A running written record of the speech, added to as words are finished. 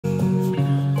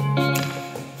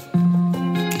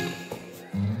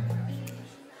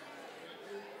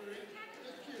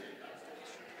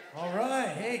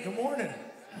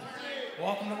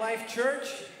Life Church.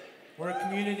 We're a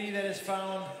community that has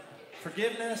found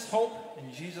forgiveness, hope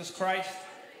in Jesus Christ,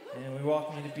 and we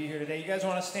welcome you to be here today. You guys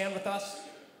want to stand with us?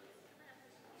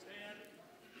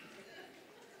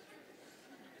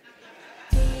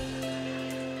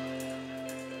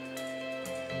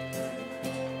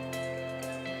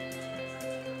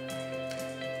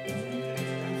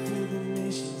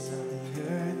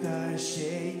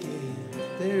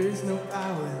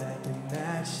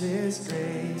 His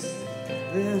grace.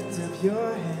 Lift up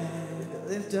your head,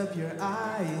 lift up your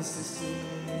eyes to see.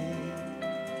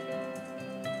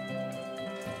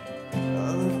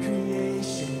 All of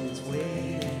creation is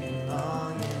waiting,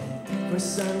 longing for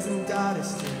sons and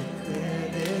daughters to declare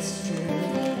this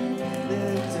truth.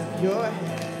 Lift up your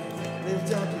head,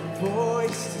 lift up your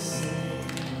voice to sing.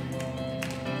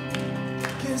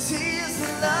 'Cause he is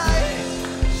the light,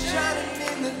 shining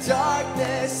in the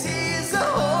darkness. He is the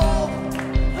hope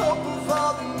of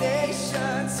all the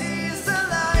nations. He is the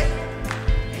light.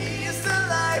 He is the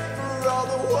light for all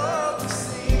the world to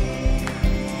see.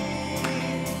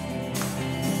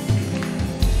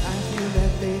 I feel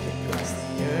that faith across the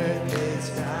earth is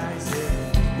rising.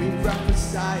 We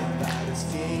prophesy about his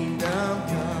kingdom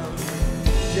coming,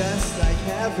 just like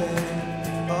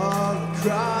heaven all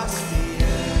across the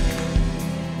earth.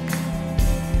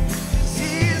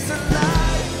 He is the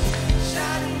light,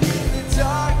 shining in the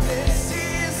darkness.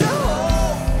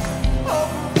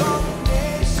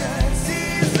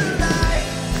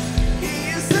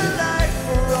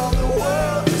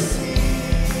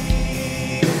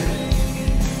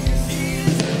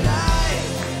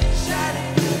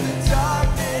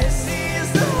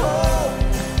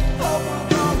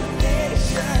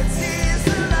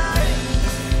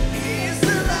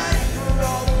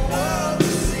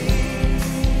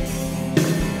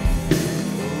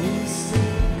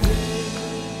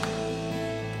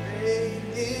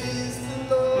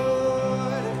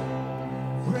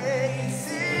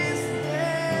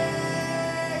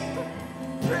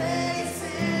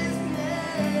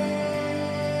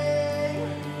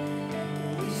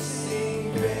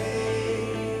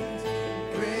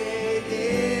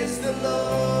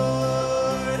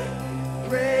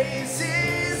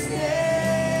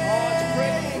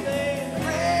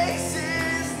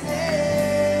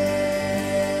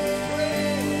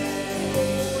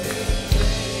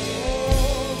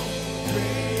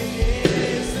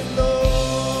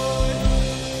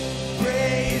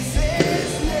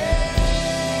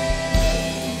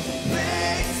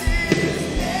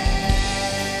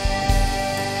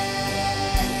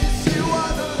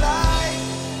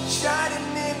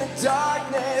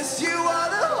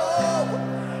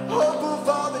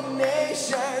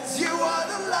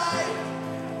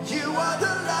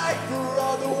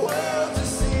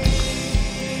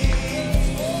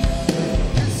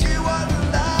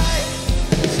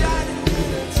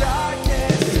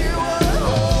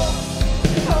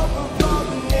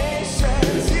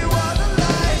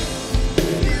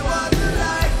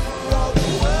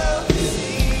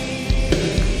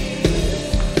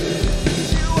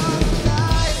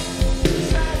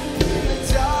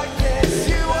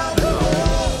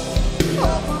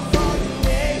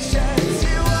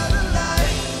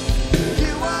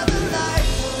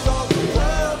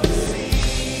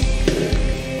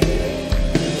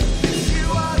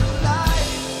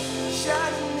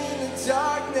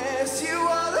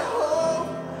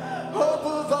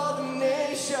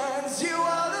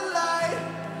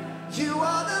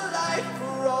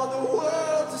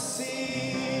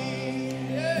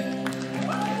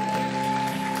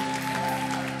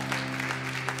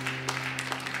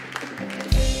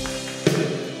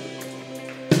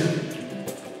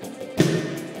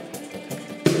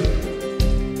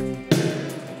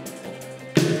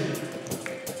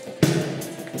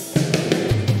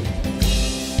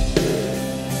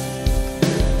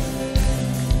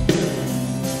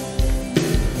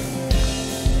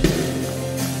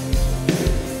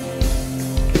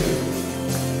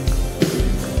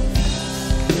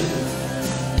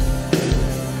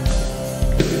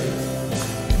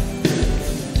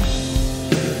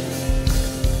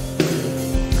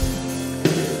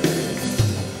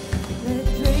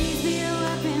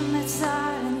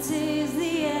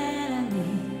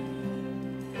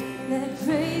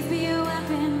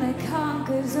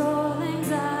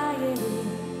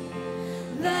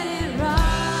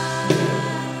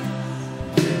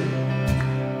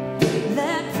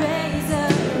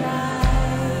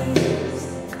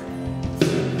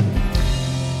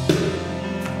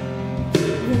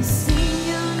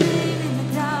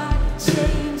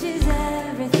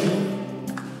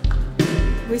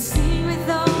 We sing with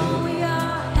all we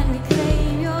are and we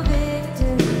claim your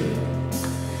victory.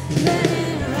 Let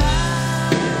it rise.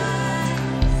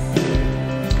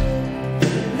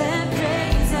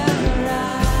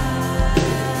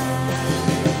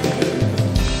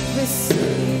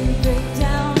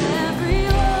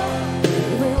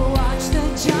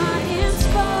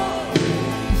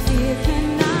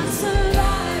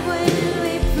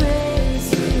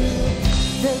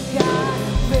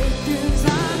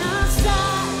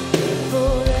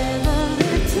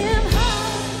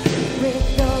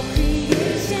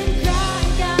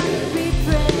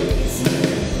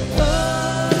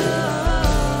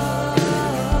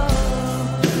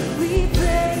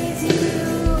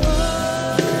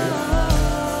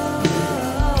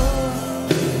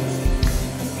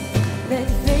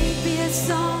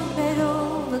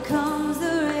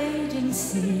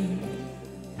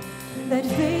 Let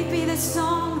faith be the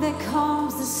song that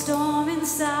calms the storm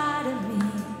inside of me.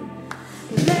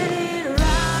 Let it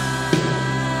rise.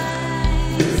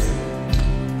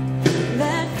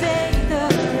 Let faith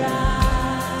arise.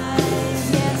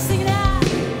 Yeah, sing it out.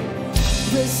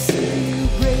 We'll see you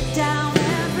break down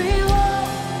every wall.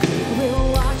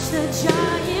 We'll watch the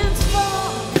giants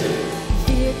fall.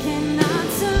 Fear cannot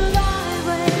survive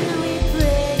when we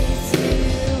praise you.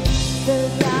 The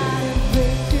God of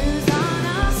breakthroughs on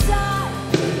our side,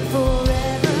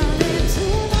 forever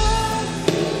lifted high.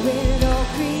 With all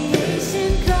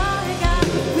creation crying out,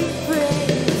 we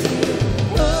praise you.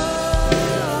 Oh,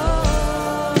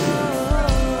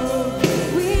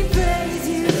 we praise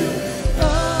you.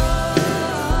 Oh,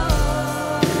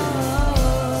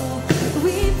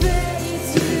 we praise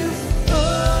you. Oh,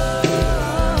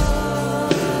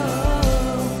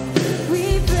 we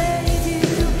praise you.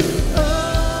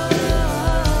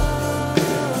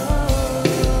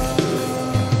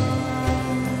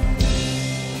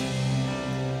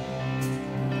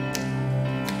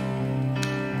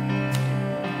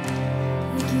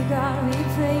 Thank you, God, we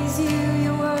praise you.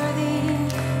 You're worthy.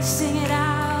 Sing it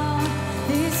out.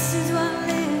 This is what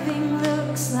living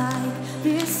looks like.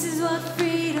 This is what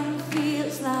freedom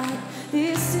feels like.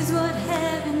 This is what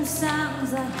heaven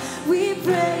sounds like. We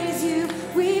praise you.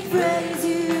 We praise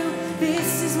you.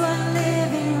 This is what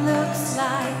living looks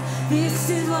like. This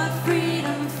is what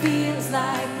freedom feels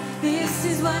like. This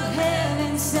is what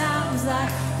heaven sounds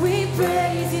like. We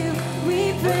praise you.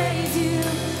 We praise you.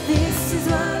 This is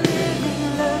what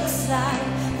living looks like.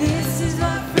 This is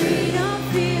what freedom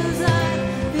feels like.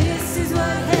 This is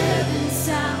what heaven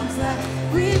sounds like.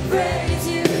 We praise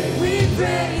you. We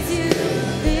praise you.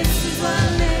 This is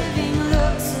what living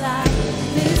looks like.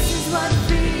 This is what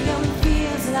freedom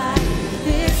feels like.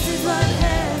 This is what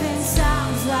heaven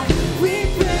sounds like. We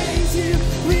praise you.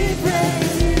 We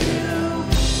praise you.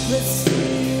 We'll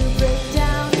see you break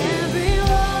down every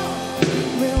wall.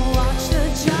 We'll watch the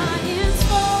giants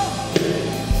fall.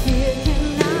 Fear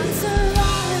cannot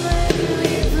survive when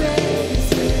we praise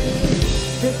you.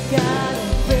 The God of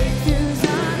breakthroughs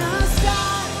on our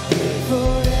side,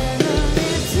 forever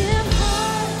lift him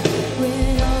high.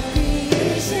 When all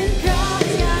creation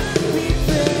cries out, we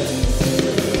praise you.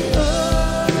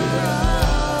 Oh,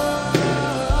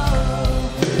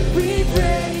 we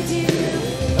praise you.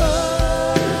 Oh,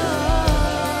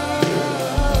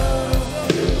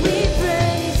 we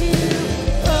praise you.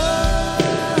 Oh,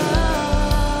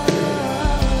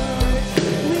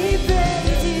 we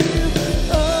praise you.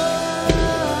 Oh,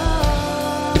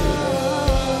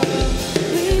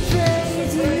 we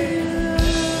praise you.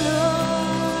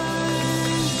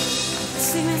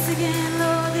 Sing this again,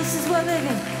 Lord. This is what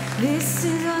living. This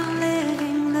is what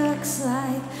living looks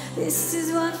like. This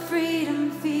is what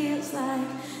freedom feels like.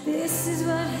 This is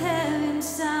what heaven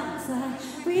sounds like.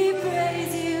 We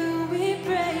praise you. We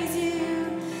praise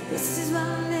you. This is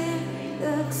what living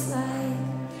looks like.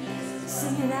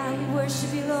 Sing it out. We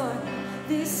worship you, Lord.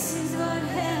 This is what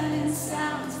heaven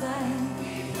sounds like.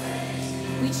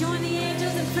 We join the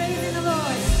angels in praising the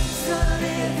Lord. This is what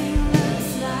living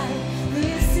looks like.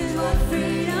 This is what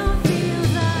freedom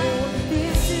feels like.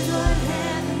 This is what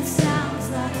heaven sounds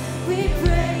like. We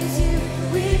praise you.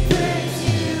 We praise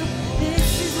you. This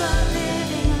is what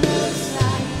living looks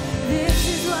like. This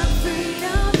is what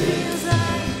freedom feels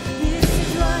like. This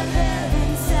is what heaven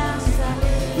sounds like.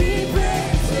 We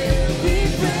praise you. We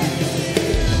praise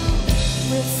you.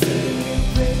 We'll see you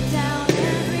break down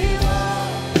every wall.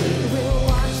 We'll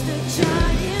watch the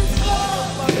giants fall.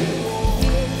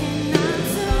 Fear cannot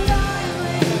survive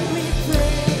when we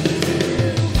praise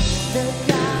you. The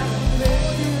God of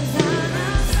breakthroughs on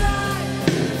our side,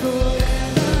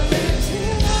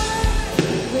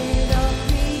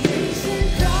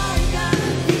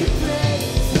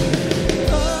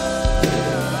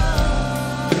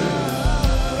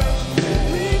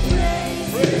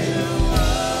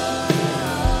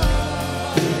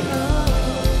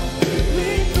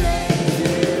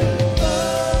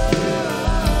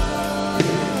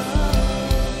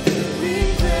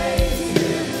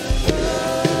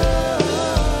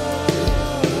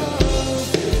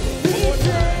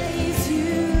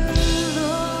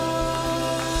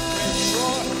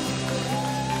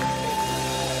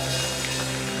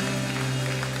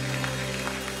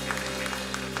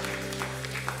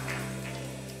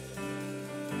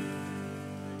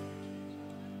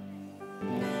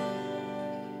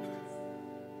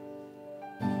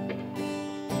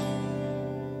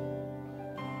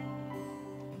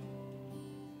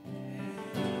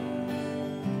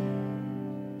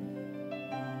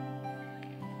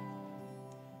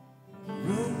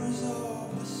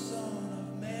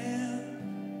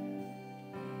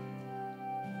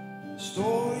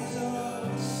 Stories of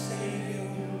a Savior,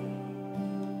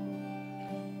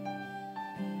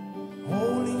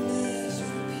 holiness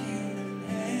with human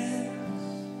hands,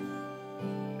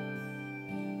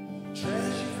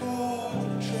 treasure for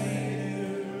the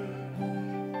trader.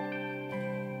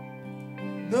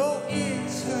 No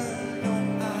ears heard, no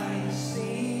eyes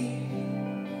seen,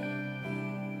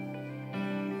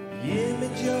 the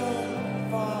image of the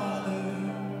Father,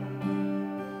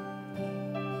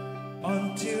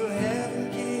 until heaven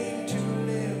came to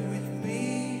live with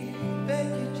me. Thank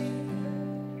you, Jesus.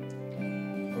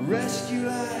 A rescue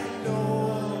like no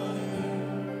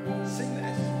other. Sing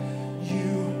that.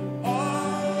 You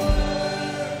are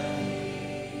worthy.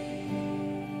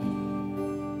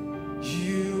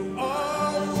 You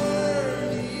are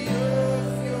worthy of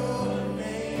your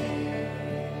name.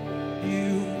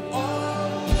 You are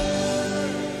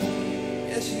worthy.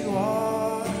 Yes, you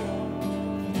are.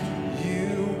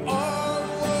 You are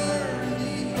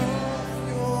worthy of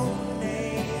your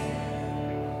name,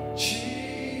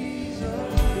 Jesus.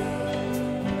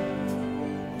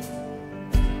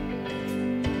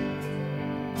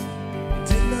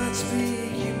 Did not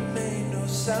speak, you made no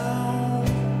sound.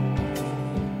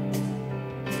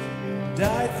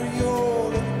 Died for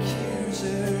your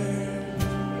accuser.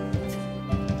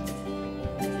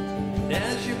 And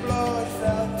as your blood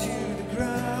fell to the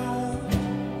ground,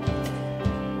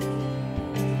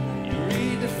 you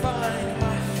redefined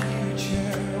my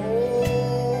future.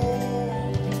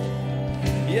 Oh,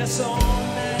 yes, on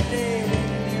that day when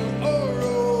you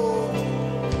arose,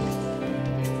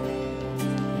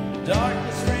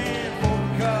 darkness ran for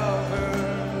cover.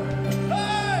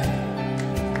 Hey!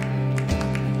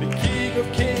 The King of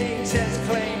Kings has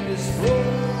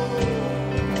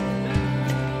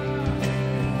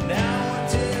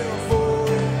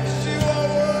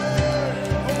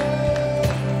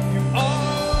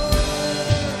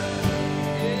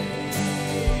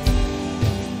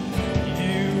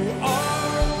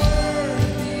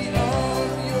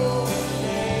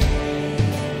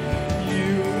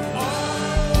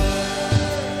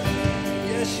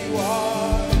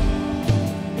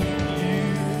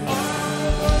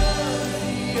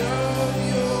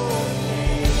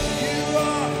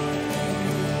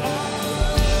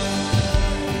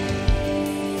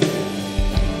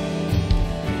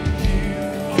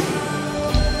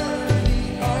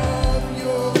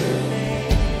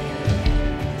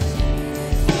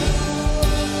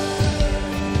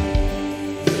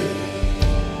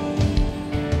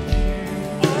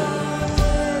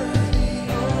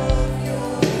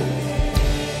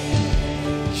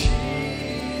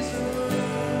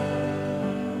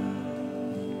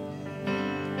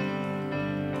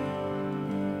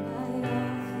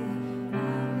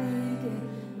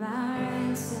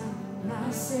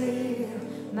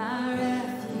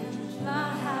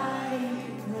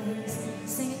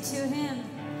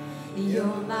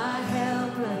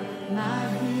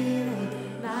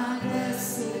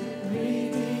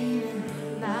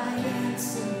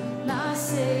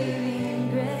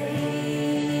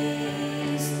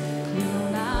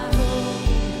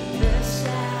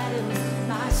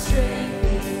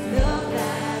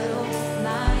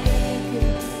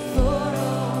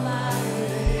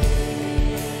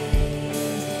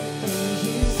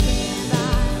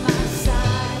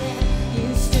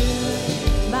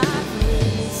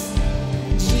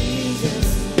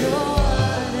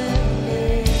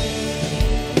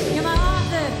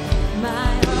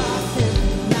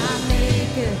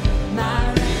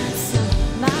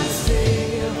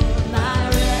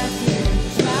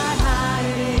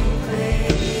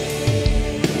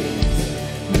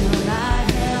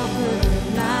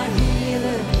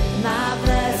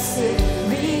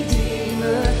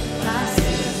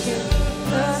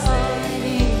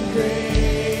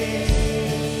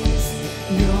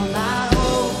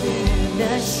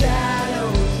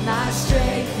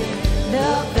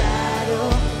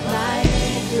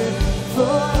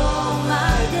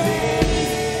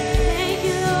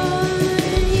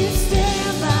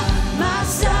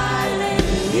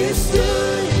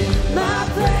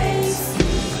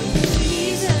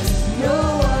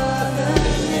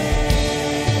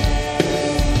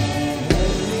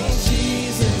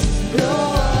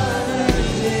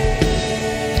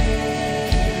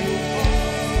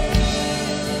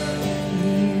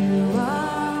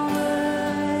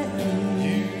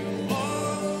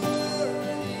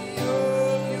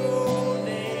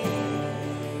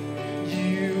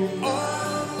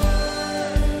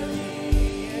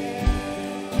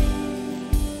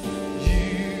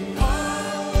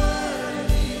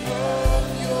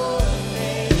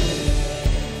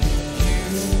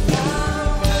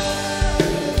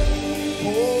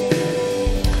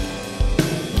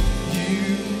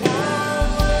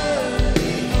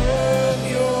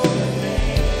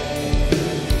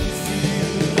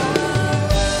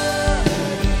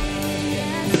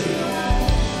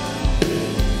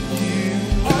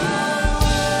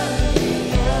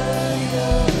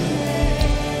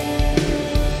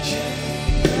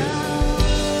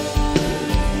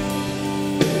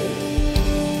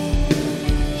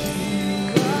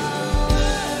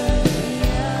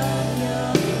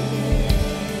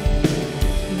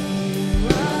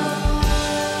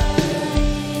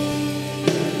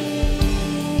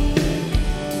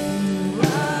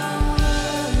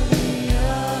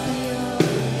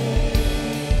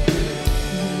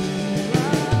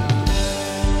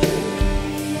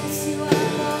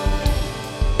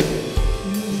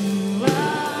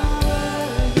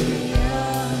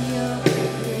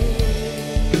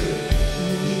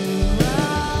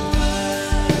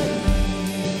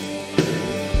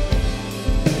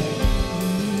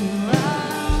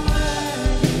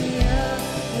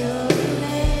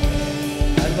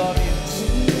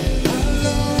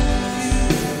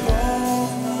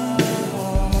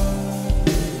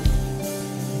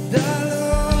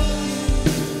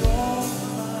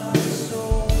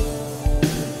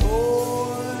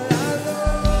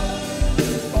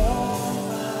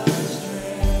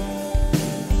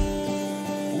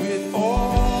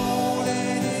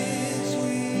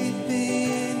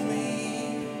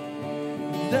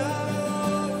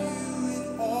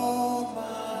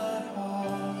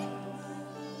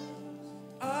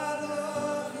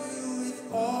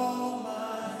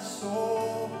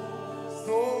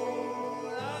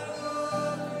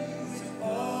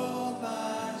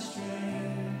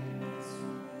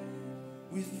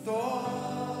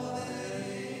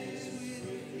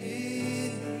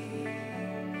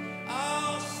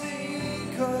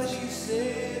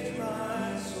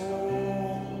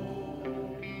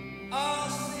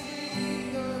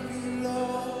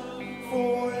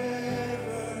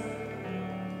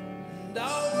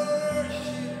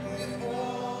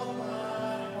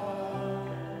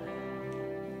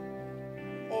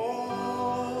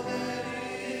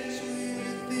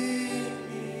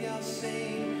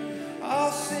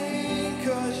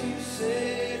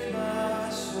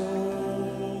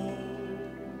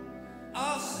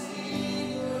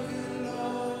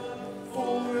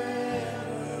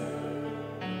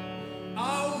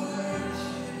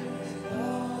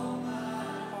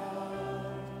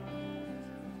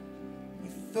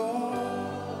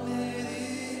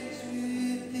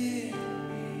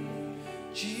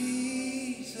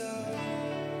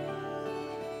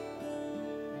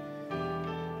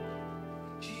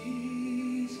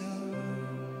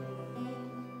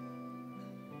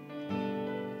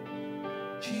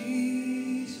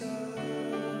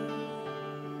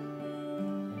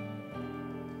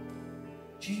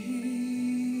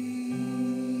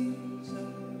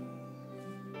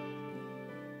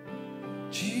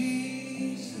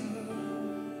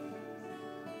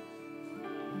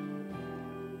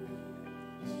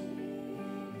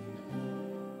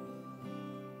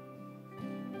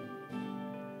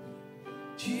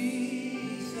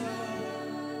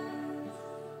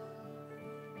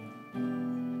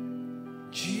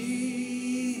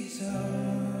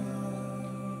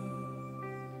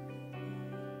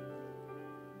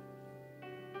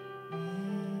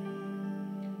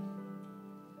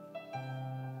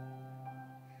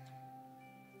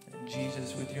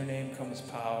Jesus, with your name comes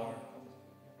power,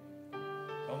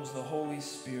 comes the Holy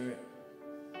Spirit.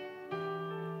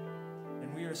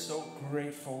 And we are so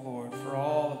grateful, Lord, for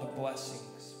all of the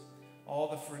blessings, all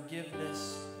the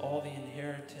forgiveness, all the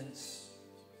inheritance,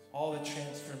 all the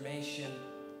transformation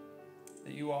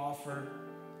that you offer.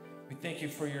 We thank you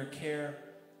for your care,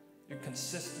 your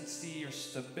consistency, your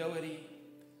stability,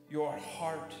 your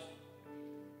heart.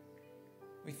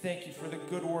 We thank you for the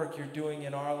good work you're doing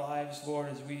in our lives, Lord,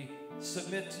 as we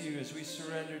submit to you, as we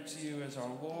surrender to you as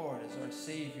our Lord, as our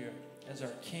Savior, as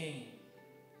our King.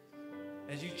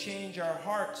 As you change our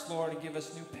hearts, Lord, and give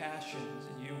us new passions,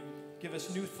 and you give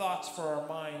us new thoughts for our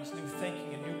minds, new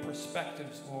thinking and new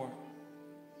perspectives, Lord.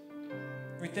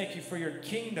 We thank you for your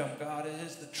kingdom, God. It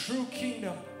is the true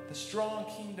kingdom, the strong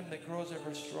kingdom that grows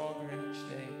ever stronger each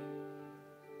day.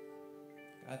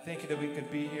 God, thank you that we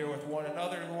could be here with one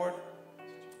another, Lord,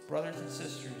 brothers and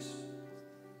sisters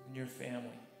in your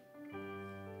family.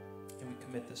 And we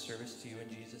commit this service to you in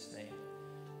Jesus' name.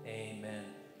 Amen.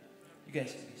 You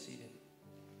guys can be seated.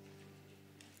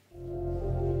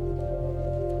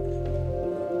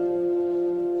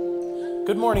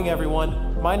 Good morning,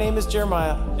 everyone. My name is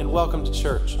Jeremiah, and welcome to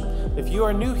church. If you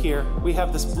are new here, we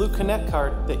have this blue Connect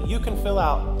card that you can fill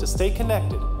out to stay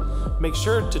connected. Make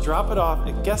sure to drop it off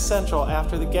at Guest Central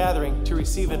after the gathering to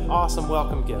receive an awesome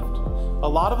welcome gift. A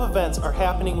lot of events are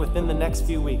happening within the next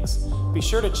few weeks. Be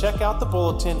sure to check out the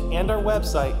bulletin and our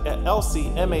website at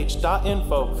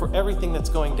lcmh.info for everything that's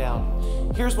going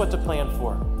down. Here's what to plan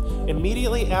for.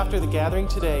 Immediately after the gathering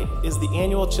today is the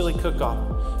annual chili cook-off.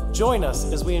 Join us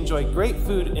as we enjoy great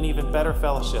food and even better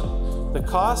fellowship. The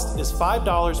cost is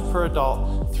 $5 per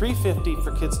adult, $3.50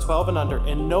 for kids 12 and under,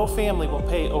 and no family will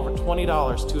pay over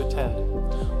 $20 to attend.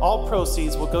 All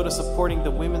proceeds will go to supporting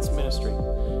the women's ministry.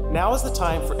 Now is the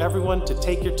time for everyone to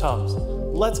take your Tums.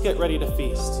 Let's get ready to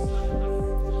feast.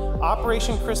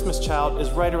 Operation Christmas Child is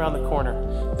right around the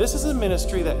corner. This is a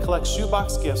ministry that collects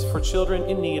shoebox gifts for children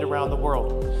in need around the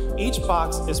world. Each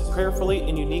box is prayerfully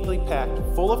and uniquely packed,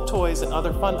 full of toys and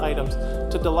other fun items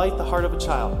to delight the heart of a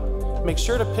child. Make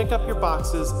sure to pick up your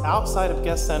boxes outside of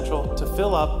Guest Central to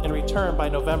fill up and return by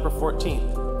November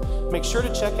 14th. Make sure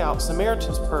to check out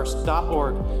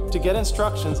SamaritansPurse.org to get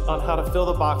instructions on how to fill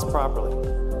the box properly.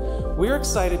 We're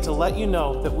excited to let you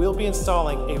know that we'll be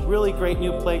installing a really great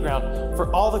new playground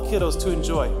for all the kiddos to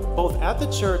enjoy, both at the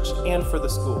church and for the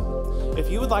school.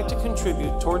 If you would like to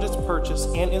contribute towards its purchase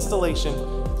and installation,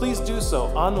 please do so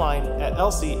online at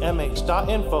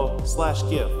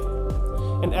lcmh.info/give.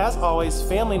 And as always,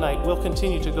 Family Night will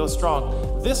continue to go strong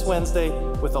this Wednesday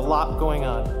with a lot going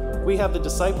on. We have the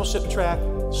discipleship track,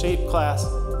 shape class,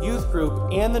 youth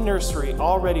group, and the nursery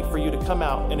all ready for you to come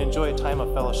out and enjoy a time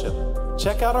of fellowship.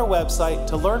 Check out our website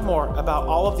to learn more about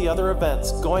all of the other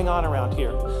events going on around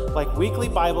here, like weekly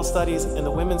Bible studies and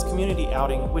the Women's Community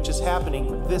Outing, which is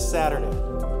happening this Saturday.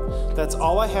 That's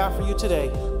all I have for you today.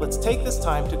 Let's take this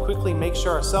time to quickly make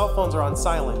sure our cell phones are on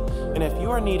silent, and if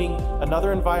you are needing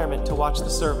another environment to watch the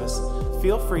service,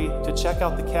 feel free to check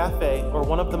out the cafe or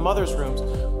one of the mother's rooms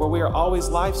where we are always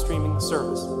live streaming the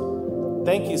service.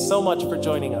 Thank you so much for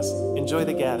joining us. Enjoy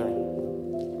the gathering.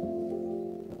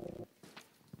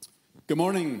 Good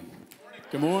morning.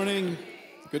 Good morning.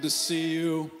 Good to see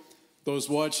you. Those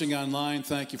watching online,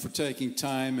 thank you for taking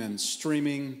time and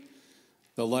streaming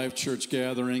the Life Church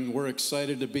gathering. We're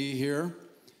excited to be here,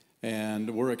 and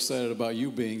we're excited about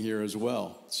you being here as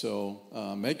well. So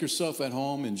make yourself at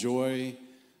home. Enjoy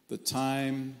the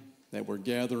time that we're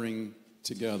gathering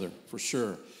together, for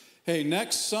sure. Hey,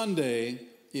 next Sunday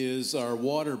is our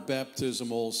water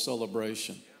baptismal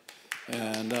celebration.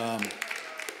 And a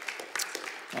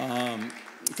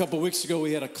couple of weeks ago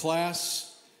we had a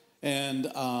class,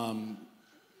 and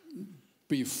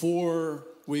before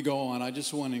we go on, I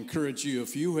just want to encourage you,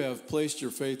 if you have placed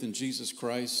your faith in Jesus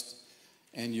Christ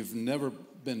and you've never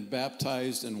been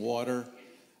baptized in water,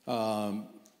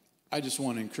 I just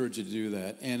want to encourage you to do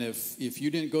that. And if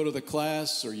you didn't go to the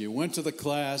class, or you went to the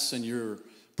class and you're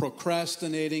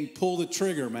procrastinating, pull the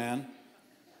trigger, man.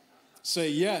 Say,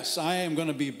 yes, I am going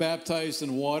to be baptized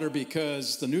in water,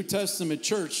 because the New Testament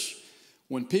church,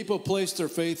 when people placed their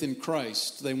faith in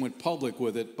Christ, they went public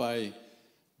with it by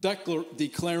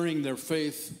declaring their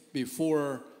faith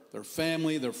before their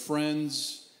family, their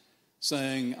friends,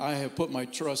 saying, I have put my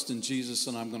trust in Jesus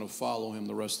and I'm going to follow him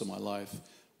the rest of my life.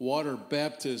 Water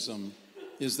baptism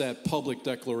is that public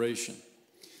declaration.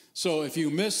 So if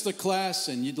you missed the class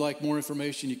and you'd like more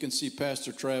information, you can see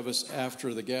Pastor Travis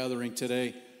after the gathering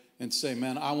today and say,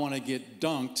 man, I want to get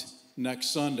dunked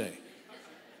next Sunday.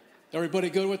 Everybody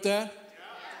good with that?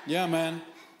 Yeah, man.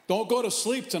 Don't go to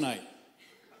sleep tonight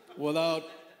without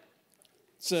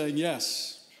saying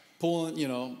yes,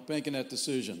 pulling, making that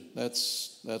decision.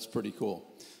 That's pretty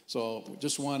cool. So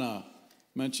just want to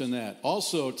mention that.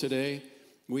 Also today,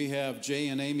 we have Jay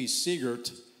and Amy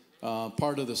Siegert,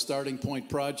 part of the Starting Point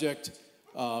Project.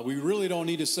 We really don't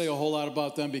need to say a whole lot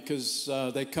about them, because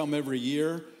they come every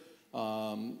year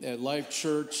at Life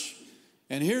Church.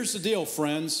 And here's the deal,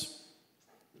 friends.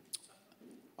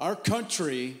 Our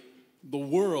country, the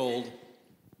world,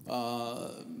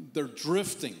 they're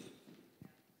drifting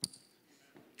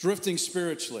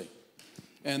spiritually.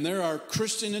 And there are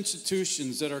Christian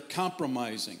institutions that are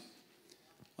compromising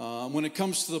when it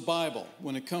comes to the Bible,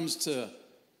 when it comes to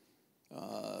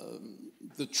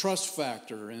the trust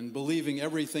factor and believing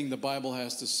everything the Bible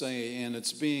has to say, and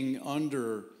it's being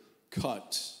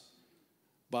undercut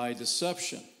by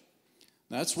deception.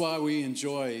 That's why we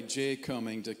enjoy Jay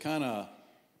coming to kind of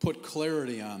put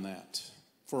clarity on that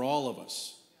for all of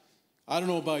us. I don't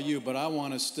know about you, but I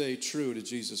want to stay true to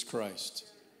Jesus Christ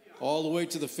all the way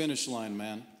to the finish line,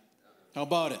 man. How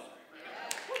about it?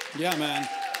 Yeah, man.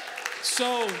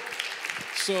 So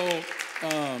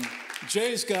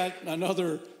Jay's got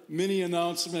another mini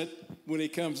announcement when he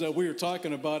comes up. We were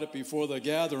talking about it before the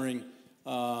gathering.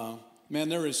 Man,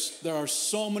 there are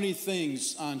so many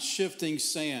things on shifting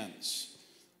sands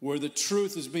where the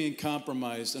truth is being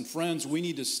compromised. And friends, we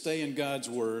need to stay in God's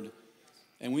word,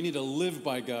 and we need to live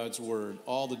by God's word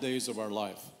all the days of our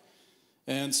life.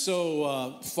 And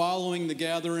so following the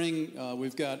gathering,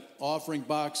 we've got offering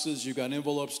boxes. You've got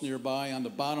envelopes nearby. On the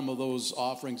bottom of those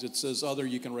offerings, it says other.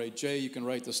 You can write J, you can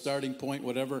write the Starting Point,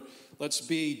 whatever. Let's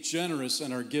be generous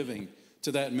in our giving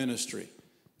to that ministry.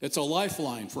 It's a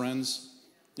lifeline, friends.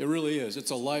 It really is.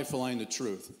 It's a lifeline to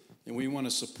truth. And we want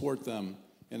to support them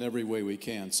in every way we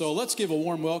can. So let's give a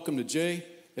warm welcome to Jay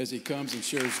as he comes and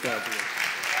shares God's word.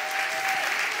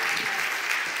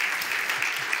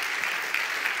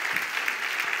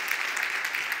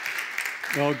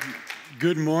 Well,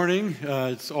 good morning.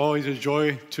 It's always a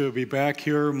joy to be back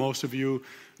here. Most of you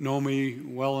know me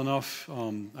well enough.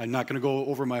 I'm not going to go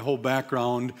over my whole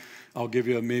background. I'll give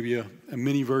you maybe a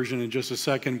mini version in just a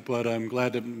second, but I'm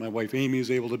glad that my wife Amy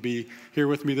is able to be here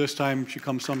with me this time. She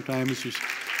comes sometimes.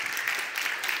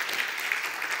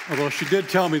 Although she did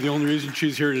tell me the only reason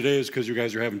she's here today is because you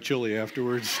guys are having chili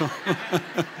afterwards. So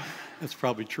that's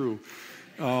probably true.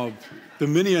 The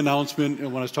mini announcement,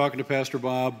 when I was talking to Pastor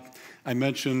Bob, I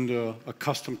mentioned a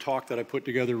custom talk that I put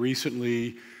together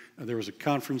recently. There was a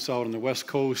conference out on the West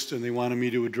Coast, and they wanted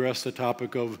me to address the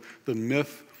topic of the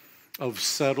myth of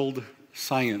settled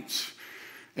science.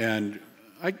 And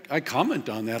I comment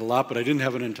on that a lot, but I didn't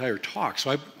have an entire talk.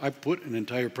 So I put an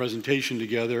entire presentation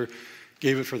together,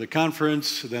 gave it for the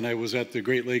conference. Then I was at the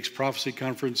Great Lakes Prophecy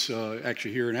Conference,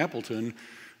 actually here in Appleton,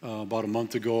 about a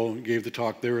month ago, gave the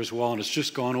talk there as well. And it's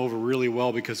just gone over really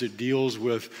well because it deals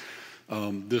with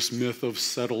this myth of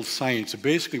settled science. So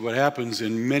basically what happens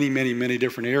in many, many, many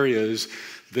different areas,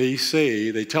 they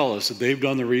tell us that they've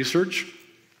done the research,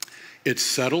 it's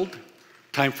settled,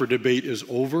 time for debate is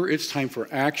over, it's time for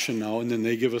action now, and then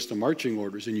they give us the marching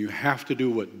orders, and you have to do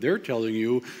what they're telling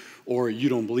you, or you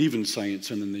don't believe in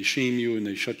science, and then they shame you, and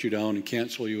they shut you down, and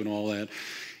cancel you, and all that.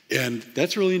 And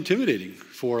that's really intimidating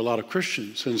for a lot of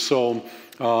Christians. And so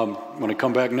when I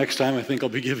come back next time, I think I'll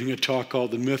be giving a talk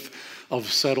called The Myth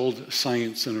of Settled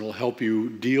Science, and it'll help you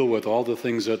deal with all the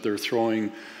things that they're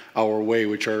throwing our way,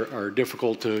 which are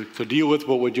difficult to deal with,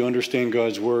 but when you understand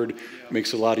God's Word, it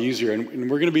makes it a lot easier. And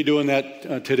we're going to be doing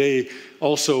that today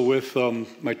also with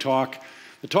my talk.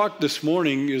 The talk this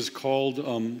morning is called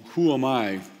Who Am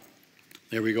I?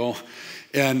 There we go.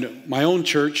 And my own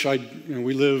church,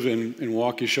 we live in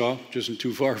Waukesha, just not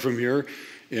too far from here,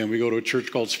 and we go to a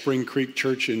church called Spring Creek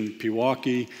Church in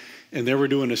Pewaukee, and they were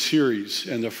doing a series,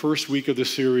 and the first week of the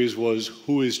series was,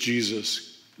 who is Jesus?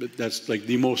 That's like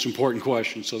the most important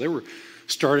question. So they were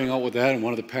starting out with that, and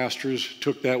one of the pastors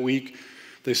took that week.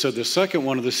 They said the second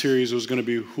one of the series was going to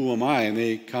be, who am I? And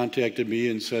they contacted me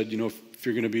and said, if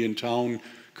you're going to be in town,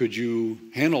 could you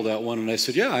handle that one? And I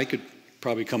said, yeah, I could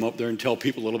probably come up there and tell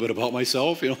people a little bit about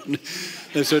myself.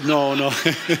 They said, no.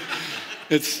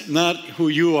 It's not who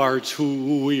you are, it's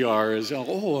who we are. I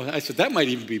said, that might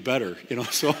even be better,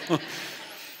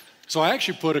 So I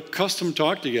actually put a custom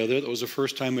talk together. That was the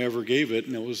first time I ever gave it,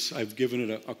 and I've given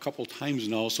it a couple times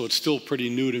now, so it's still pretty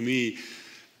new to me.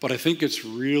 But I think it's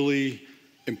really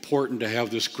important to have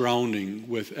this grounding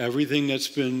with everything that's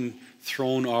been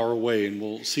thrown our way, and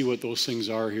we'll see what those things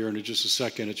are here in just a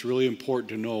second. It's really important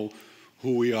to know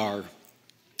who we are.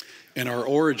 And our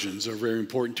origins are very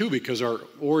important too, because our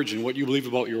origin, what you believe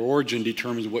about your origin,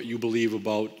 determines what you believe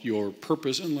about your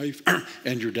purpose in life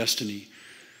and your destiny.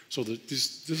 So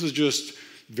this is just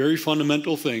very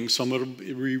fundamental things. Some of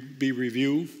it will be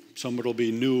review, some of it will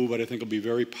be new, but I think it'll be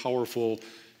very powerful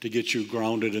to get you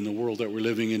grounded in the world that we're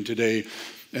living in today.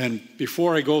 And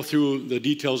before I go through the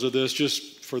details of this,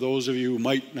 just for those of you who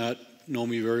might not know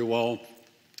me very well,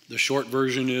 the short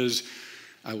version is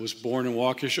I was born in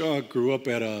Waukesha, grew up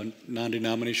at a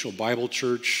non-denominational Bible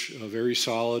church, very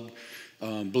solid.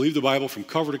 Believed the Bible from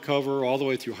cover to cover all the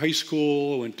way through high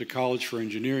school. Went to college for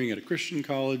engineering at a Christian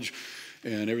college,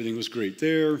 and everything was great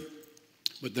there.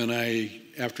 But then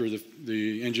after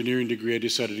the engineering degree, I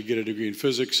decided to get a degree in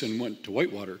physics and went to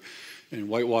Whitewater. And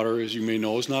Whitewater, as you may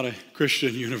know, is not a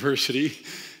Christian university.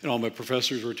 And all my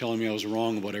professors were telling me I was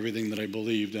wrong about everything that I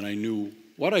believed, and I knew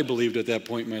what I believed at that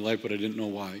point in my life, but I didn't know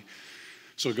why.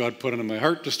 So God put it in my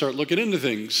heart to start looking into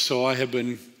things. So I have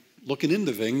been looking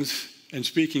into things and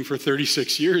speaking for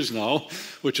 36 years now,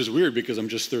 which is weird because I'm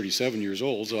just 37 years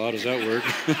old, so how does that work?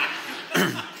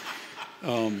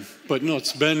 But no,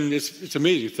 it's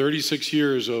amazing. 36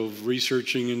 years of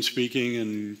researching and speaking,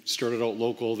 and started out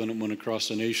local, then it went across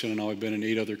the nation, and now I've been in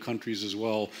 8 other countries as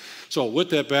well. So with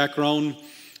that background,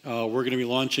 we're going to be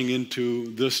launching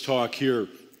into this talk here.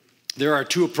 There are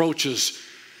 2 approaches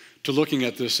to looking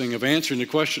at this thing, of answering the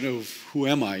question of who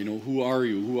am I? Who are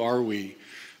you? Who are we?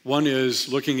 One is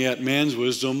looking at man's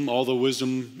wisdom, all the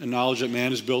wisdom and knowledge that man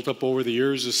has built up over the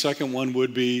years. The second one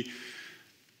would be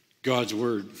God's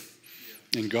Word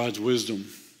and God's wisdom.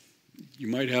 You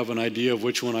might have an idea of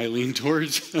which one I lean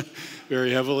towards very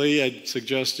heavily. I'd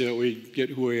suggest that we get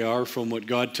who we are from what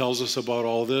God tells us about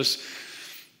all this.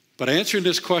 But answering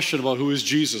this question about who is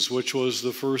Jesus, which was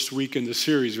the first week in the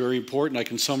series, very important. I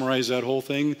can summarize that whole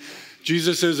thing.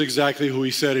 Jesus is exactly who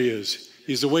he said he is.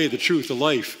 He's the way, the truth, the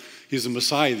life. He's the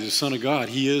Messiah, the Son of God.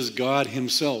 He is God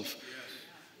himself.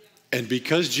 And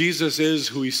because Jesus is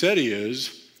who he said he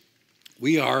is,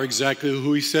 we are exactly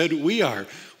who he said we are.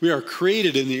 We are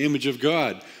created in the image of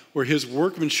God. We're his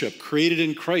workmanship, created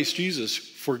in Christ Jesus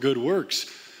for good works.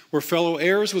 We're fellow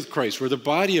heirs with Christ. We're the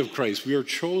body of Christ. We are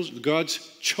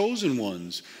God's chosen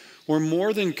ones. We're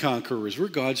more than conquerors. We're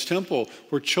God's temple.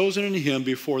 We're chosen in him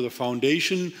before the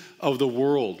foundation of the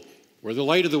world. We're the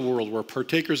light of the world. We're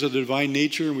partakers of the divine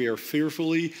nature, and we are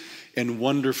fearfully and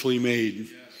wonderfully made.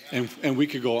 And we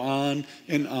could go on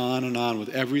and on and on with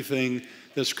everything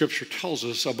that Scripture tells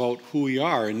us about who we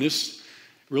are. And this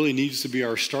really needs to be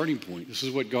our starting point. This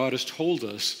is what God has told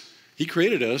us. He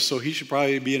created us, so he should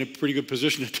probably be in a pretty good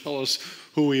position to tell us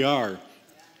who we are.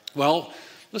 Well,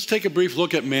 let's take a brief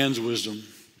look at man's wisdom.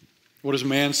 What does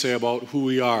man say about who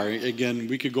we are? Again,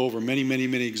 we could go over many, many,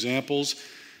 many examples.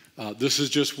 This is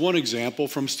just one example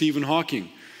from Stephen Hawking.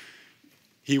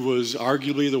 He was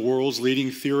arguably the world's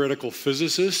leading theoretical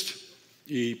physicist.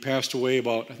 He passed away I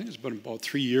think it's been about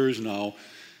 3 years now.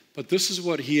 But this is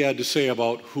what he had to say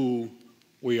about who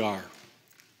we are.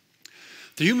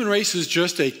 The human race is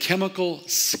just a chemical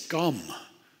scum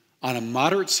on a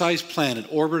moderate-sized planet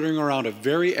orbiting around a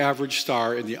very average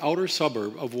star in the outer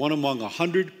suburb of one among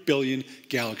 100 billion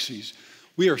galaxies.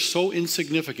 We are so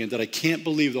insignificant that I can't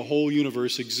believe the whole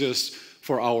universe exists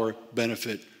for our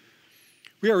benefit.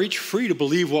 We are each free to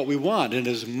believe what we want, and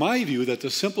it is my view that the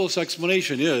simplest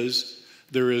explanation is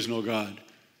there is no God.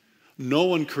 No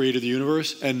one created the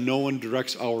universe, and no one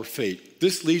directs our fate.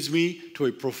 This leads me to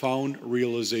a profound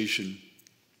realization.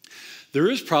 There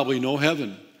is probably no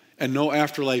heaven and no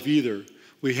afterlife either.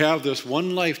 We have this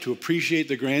one life to appreciate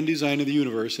the grand design of the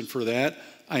universe, and for that,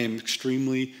 I am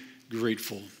extremely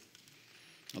grateful.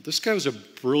 Now, this guy was a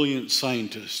brilliant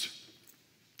scientist,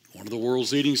 one of the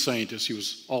world's leading scientists. He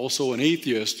was also an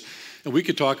atheist, and we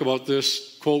could talk about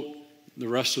this quote the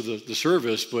rest of the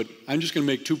service, but I'm just going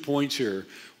to make 2 points here.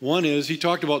 One is he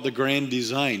talked about the grand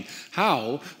design.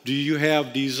 How do you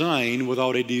have design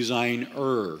without a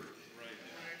designer?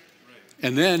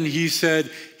 And then he said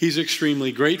he's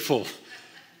extremely grateful.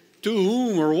 To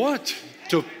whom or what?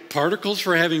 To particles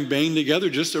for having banged together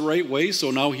just the right way,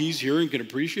 so now he's here and can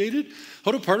appreciate it?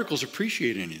 How do particles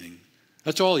appreciate anything?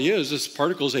 That's all he is. It's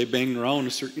particles they banged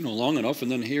around long enough, and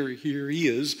then here he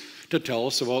is to tell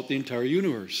us about the entire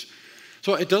universe.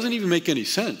 So it doesn't even make any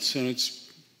sense, and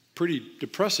it's pretty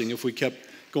depressing if we kept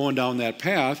going down that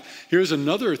path. Here's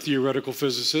another theoretical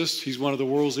physicist. He's one of the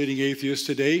world's leading atheists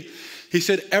today. He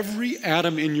said, every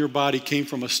atom in your body came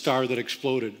from a star that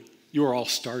exploded. You are all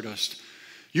stardust.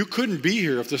 You couldn't be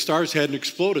here if the stars hadn't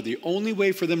exploded. The only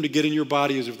way for them to get in your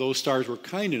body is if those stars were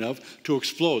kind enough to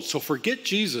explode. So forget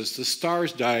Jesus. The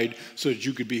stars died so that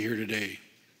you could be here today.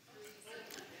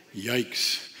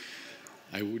 Yikes.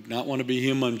 I would not want to be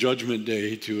him on Judgment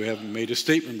Day to have made a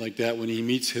statement like that when he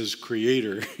meets his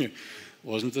creator. It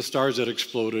wasn't the stars that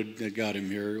exploded that got him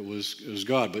here. It was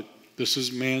God. But this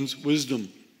is man's wisdom.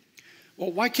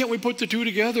 Well, why can't we put the two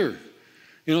together?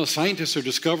 Scientists are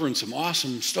discovering some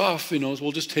awesome stuff.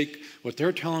 We'll just take what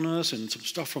they're telling us and some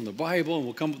stuff from the Bible, and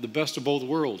we'll come up with the best of both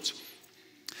worlds.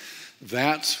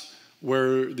 That's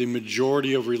where the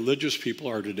majority of religious people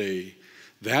are today.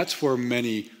 That's where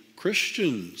many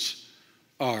Christians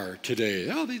are today.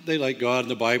 They like God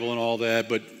and the Bible and all that,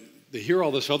 but they hear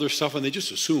all this other stuff and they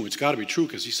just assume it's got to be true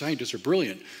because these scientists are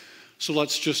brilliant. So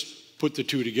let's just put the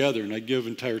two together. And I give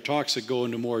entire talks that go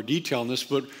into more detail on this,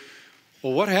 but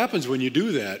what happens when you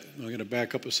do that? I'm going to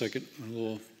back up a second, a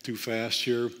little too fast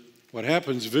here. What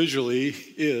happens visually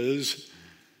is,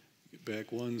 get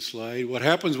back one slide, what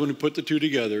happens when we put the two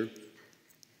together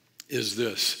is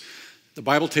this. The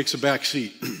Bible takes a back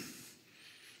seat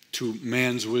to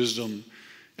man's wisdom.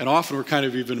 And often we're kind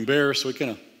of even embarrassed, so we kind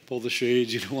of pull the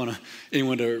shades. You don't want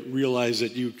anyone to realize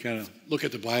that you kind of look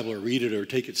at the Bible or read it or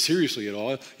take it seriously at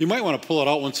all. You might want to pull it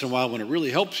out once in a while when it really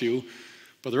helps you,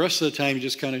 but the rest of the time you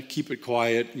just kind of keep it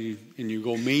quiet and you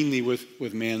go mainly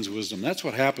with man's wisdom. That's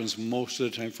what happens most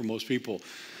of the time for most people.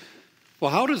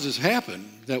 Well, how does this happen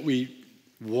that we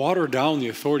water down the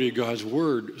authority of God's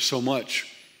word so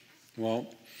much? Well,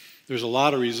 there's a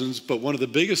lot of reasons, but one of the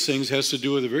biggest things has to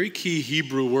do with a very key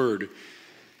Hebrew word.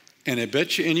 And I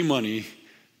bet you any money,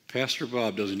 Pastor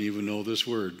Bob doesn't even know this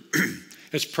word.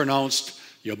 It's pronounced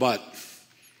yabat.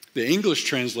 The English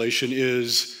translation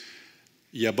is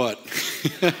yabat.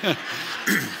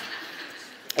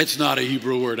 It's not a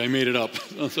Hebrew word. I made it up.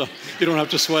 So you don't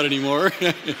have to sweat anymore.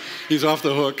 He's off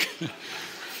the hook.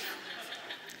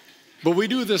 But we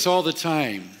do this all the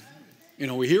time.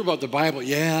 We hear about the Bible.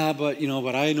 Yeah, but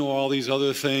I know all these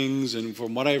other things, and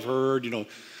from what I've heard,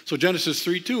 So Genesis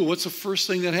 3:2, what's the first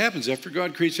thing that happens after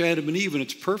God creates Adam and Eve and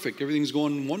it's perfect? Everything's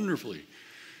going wonderfully.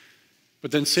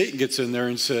 But then Satan gets in there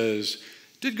and says,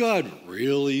 did God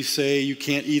really say you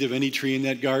can't eat of any tree in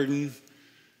that garden?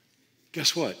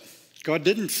 Guess what? God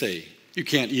didn't say you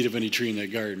can't eat of any tree in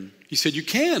that garden. He said you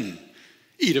can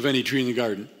eat of any tree in the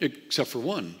garden except for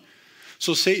one.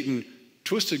 So Satan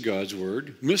twisted God's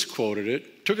word, misquoted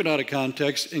it, took it out of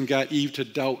context, and got Eve to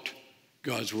doubt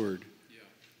God's word.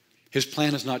 His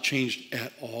plan has not changed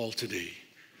at all today.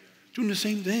 Doing the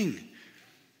same thing.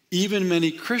 Even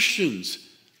many Christians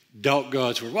doubt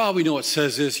God's word. Well, we know it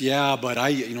says this, yeah, but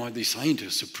these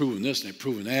scientists have proven this and they've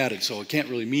proven that, and so it can't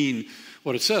really mean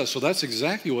what it says. So that's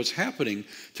exactly what's happening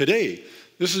today.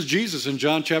 This is Jesus in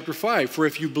John chapter 5. For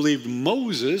if you believed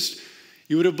Moses,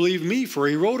 you would have believed me, for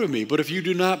he wrote of me. But if you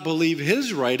do not believe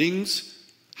his writings,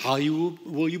 how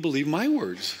will you believe my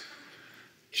words?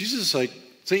 Jesus is like,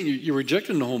 saying you're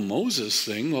rejecting the whole Moses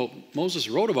thing. Well, Moses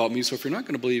wrote about me, so if you're not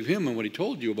going to believe him and what he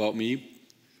told you about me,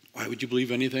 why would you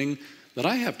believe anything that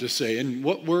I have to say? And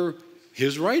what were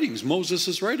his writings,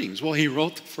 Moses' writings? Well, he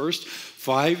wrote the first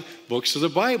 5 books of the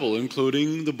Bible,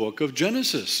 including the book of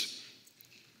Genesis.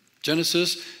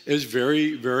 Genesis is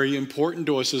very, very important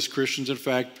to us as Christians. In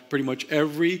fact, pretty much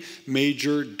every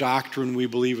major doctrine we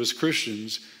believe as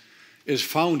Christians is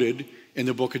founded in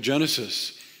the book of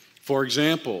Genesis. For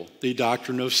example, the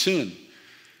doctrine of sin.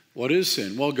 What is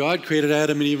sin? Well, God created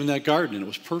Adam and Eve in that garden, and it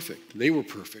was perfect. They were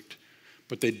perfect,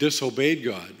 but they disobeyed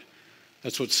God.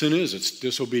 That's what sin is. It's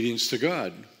disobedience to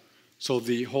God. So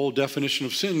the whole definition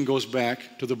of sin goes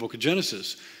back to the book of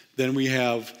Genesis. Then we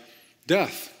have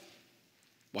death.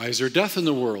 Why is there death in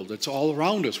the world? It's all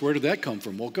around us. Where did that come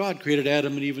from? Well, God created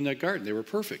Adam and Eve in that garden. They were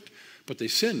perfect, but they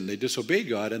sinned. They disobeyed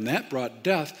God, and that brought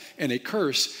death and a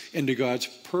curse into God's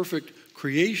perfect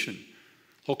creation.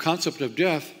 The whole concept of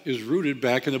death is rooted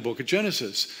back in the book of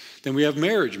Genesis. Then we have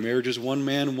marriage. Marriage is one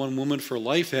man and one woman for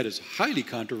life. That is highly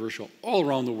controversial all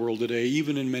around the world today,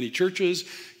 even in many churches,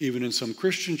 even in some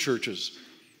Christian churches.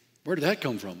 Where did that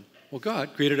come from? Well,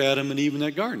 God created Adam and Eve in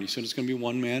that garden. He said it's going to be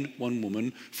one man, one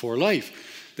woman for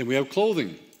life. Then we have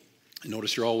clothing. I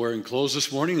notice you're all wearing clothes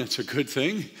this morning. That's a good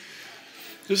thing.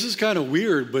 This is kind of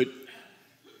weird, but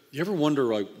you ever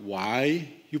wonder why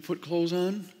you put clothes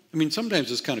on? I mean,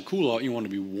 sometimes it's kind of cool out and you want to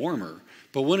be warmer.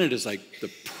 But when it is like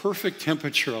the perfect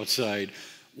temperature outside,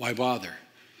 why bother?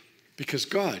 Because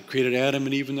God created Adam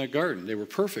and Eve in that garden. They were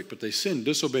perfect, but they sinned,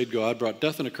 disobeyed God, brought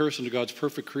death and a curse into God's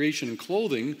perfect creation, and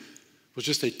clothing was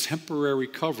just a temporary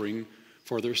covering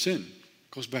for their sin.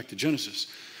 It goes back to Genesis.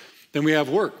 Then we have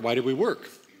work. Why did we work?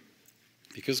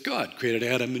 Because God created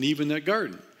Adam and Eve in that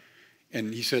garden.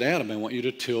 And he said, Adam, I want you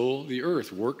to till the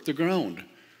earth, work the ground.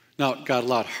 Now, it got a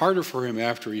lot harder for him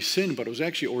after he sinned, but it was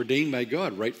actually ordained by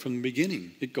God right from the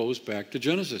beginning. It goes back to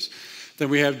Genesis. Then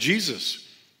we have Jesus.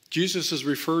 Jesus is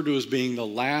referred to as being the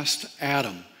last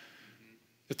Adam.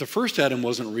 If the first Adam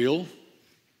wasn't real,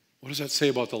 what does that say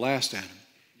about the last Adam?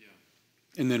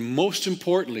 Yeah. And then most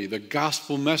importantly, the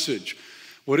gospel message.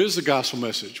 What is the gospel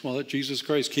message? Well, that Jesus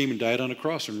Christ came and died on a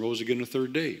cross and rose again the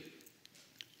third day.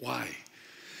 Why?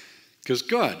 Because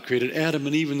God created Adam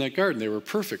and Eve in that garden. They were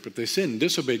perfect, but they sinned,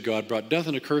 disobeyed God, brought death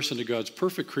and a curse into God's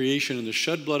perfect creation, and the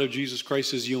shed blood of Jesus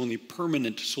Christ is the only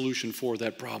permanent solution for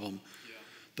that problem. Yeah.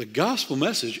 The gospel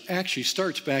message actually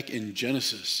starts back in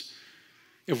Genesis.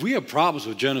 If we have problems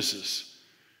with Genesis,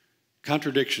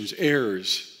 contradictions,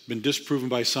 errors, been disproven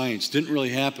by science, didn't really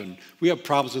happen, we have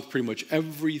problems with pretty much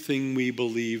everything we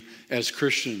believe as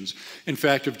Christians. In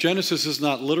fact, if Genesis is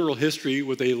not literal history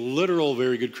with a literal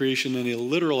very good creation and a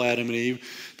literal Adam and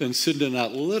Eve, then sin did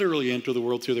not literally enter the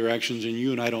world through their actions, and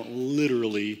you and I don't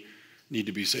literally need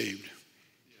to be saved.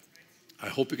 I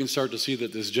hope you can start to see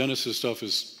that this Genesis stuff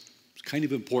is kind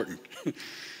of important.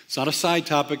 It's not a side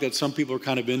topic that some people are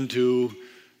kind of into.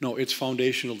 No, it's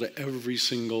foundational to every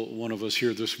single one of us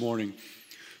here this morning.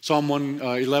 Psalm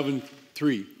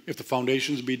 111:3, if the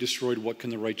foundations be destroyed, what can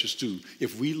the righteous do?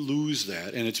 If we lose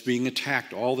that, and it's being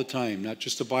attacked all the time, not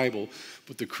just the Bible,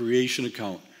 but the creation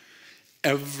account,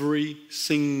 every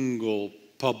single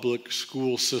public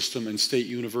school system and state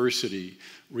university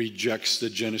rejects the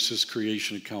Genesis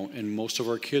creation account, and most of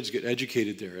our kids get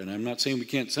educated there. And I'm not saying we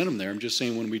can't send them there. I'm just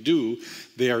saying when we do,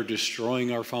 they are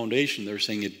destroying our foundation. They're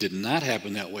saying it did not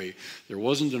happen that way. There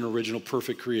wasn't an original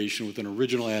perfect creation with an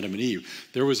original Adam and Eve.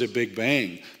 There was a big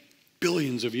bang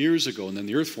billions of years ago, and then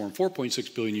the earth formed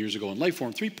 4.6 billion years ago, and life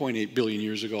formed 3.8 billion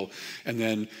years ago, and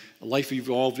then life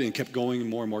evolved and kept going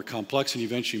more and more complex, and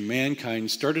eventually mankind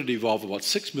started to evolve about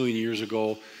 6 million years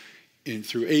ago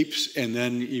through apes, and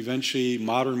then eventually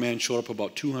modern man showed up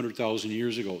about 200,000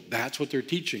 years ago. That's what they're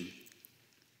teaching.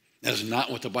 That is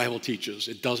not what the Bible teaches.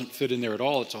 It doesn't fit in there at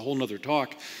all. It's a whole nother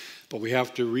talk. But we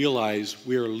have to realize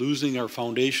we are losing our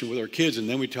foundation with our kids, and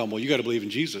then we tell them, well, you got to believe in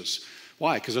Jesus.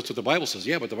 Why? Because that's what the Bible says.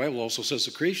 Yeah, but the Bible also says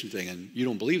the creation thing, and you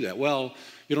don't believe that. Well,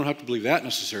 you don't have to believe that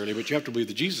necessarily, but you have to believe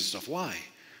the Jesus stuff. Why?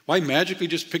 Why magically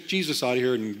just pick Jesus out of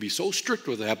here and be so strict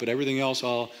with that, but everything else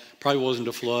probably wasn't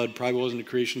a flood, probably wasn't a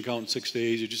creation count in 6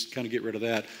 days. You just kind of get rid of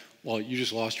that. Well, you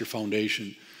just lost your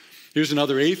foundation. Here's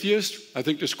another atheist. I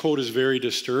think this quote is very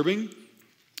disturbing,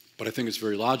 but I think it's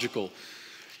very logical.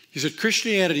 He said,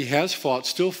 Christianity has fought,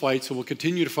 still fights, and will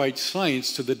continue to fight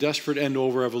science to the desperate end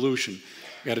over evolution.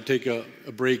 Got to take a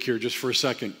break here just for a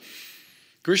second.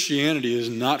 Christianity is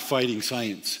not fighting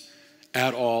science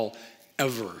at all,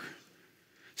 ever.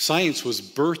 Science was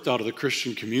birthed out of the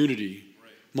Christian community.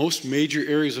 Most major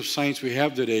areas of science we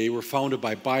have today were founded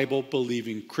by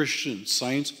Bible-believing Christians.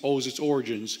 Science owes its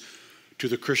origins to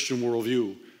the Christian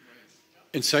worldview.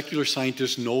 And secular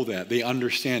scientists know that. They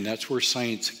understand that's where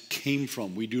science came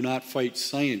from. We do not fight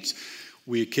science.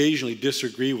 We occasionally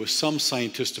disagree with some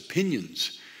scientists'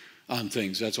 opinions on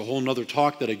things. That's a whole other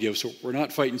talk that I give. So we're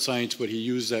not fighting science, but he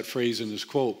used that phrase in this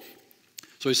quote.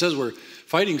 So he says we're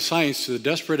fighting science to the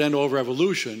desperate end over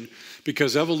evolution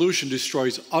because evolution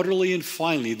destroys utterly and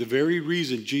finally the very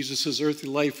reason Jesus' earthly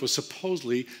life was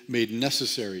supposedly made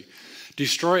necessary.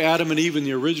 Destroy Adam and Eve in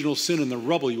the original sin and the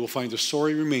rubble, you will find the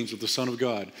sorry remains of the Son of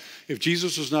God. If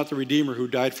Jesus was not the Redeemer who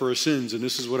died for our sins, and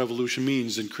this is what evolution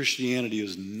means, then Christianity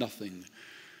is nothing.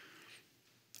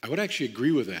 I would actually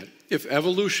agree with that. If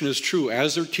evolution is true,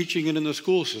 as they're teaching it in the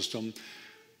school system,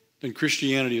 then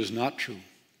Christianity is not true.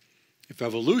 If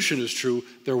evolution is true,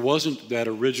 there wasn't that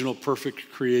original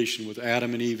perfect creation with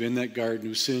Adam and Eve in that garden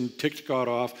who sinned, ticked God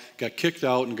off, got kicked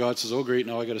out, and God says, oh great,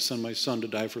 now I got to send my son to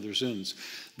die for their sins.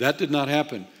 That did not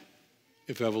happen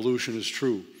if evolution is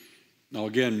true. Now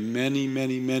again,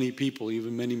 many people,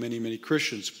 even many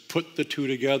Christians, put the two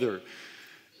together.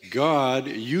 God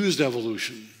used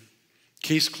evolution.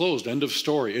 Case closed, end of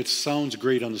story. It sounds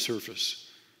great on the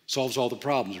surface. Solves all the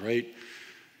problems, right?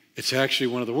 It's actually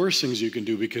one of the worst things you can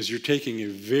do because you're taking a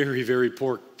very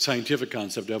poor scientific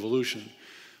concept, evolution,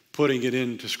 putting it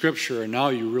into Scripture, and now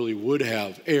you really would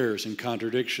have errors and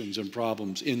contradictions and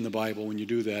problems in the Bible when you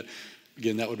do that.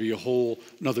 Again, that would be a whole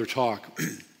nother talk.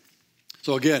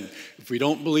 So again, if we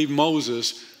don't believe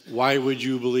Moses, why would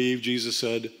you believe Jesus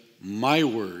said, my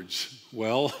words?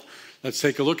 Well, let's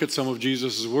take a look at some of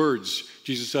Jesus' words.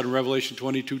 Jesus said in Revelation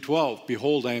 22:12,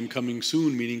 behold, I am coming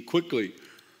soon, meaning quickly.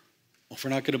 Well, if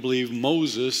we're not going to believe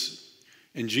Moses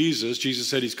and Jesus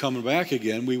said he's coming back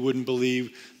again, we wouldn't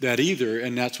believe that either,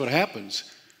 and that's what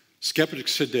happens.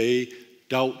 Skeptics today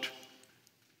doubt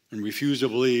and refuse to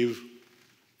believe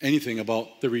anything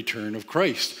about the return of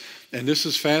Christ. And this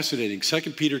is fascinating.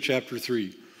 2 Peter chapter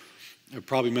 3. I've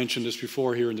probably mentioned this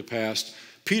before here in the past.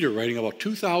 Peter, writing about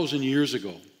 2,000 years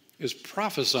ago, is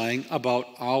prophesying about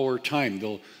our time,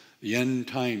 the end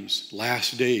times,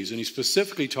 last days. And he's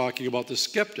specifically talking about the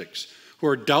skeptics who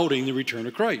are doubting the return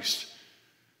of Christ.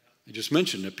 I just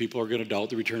mentioned that people are going to doubt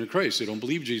the return of Christ. They don't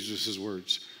believe Jesus'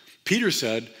 words. Peter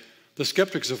said, the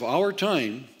skeptics of our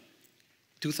time,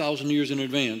 2,000 years in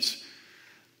advance,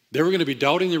 they were going to be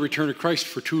doubting the return of Christ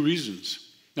for two reasons.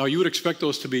 Now, you would expect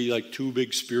those to be like two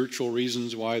big spiritual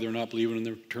reasons why they're not believing in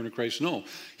the return of Christ. No.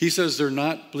 He says they're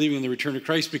not believing in the return of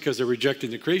Christ because they're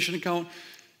rejecting the creation account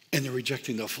and they're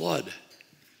rejecting the flood.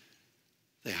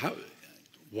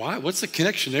 Why? What's the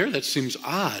connection there? That seems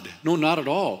odd. No, not at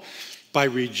all. By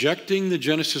rejecting the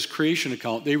Genesis creation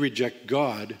account, they reject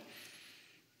God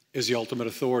as the ultimate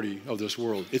authority of this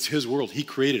world. It's his world. He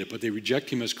created it, but they reject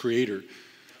him as creator.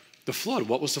 The flood,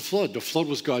 what was the flood? The flood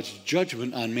was God's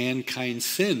judgment on mankind's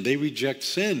sin. They reject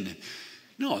sin.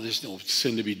 No, there's no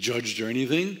sin to be judged or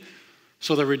anything.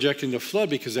 So they're rejecting the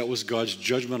flood because that was God's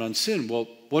judgment on sin. Well,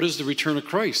 what is the return of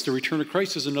Christ? The return of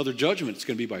Christ is another judgment. It's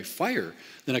going to be by fire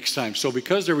the next time. So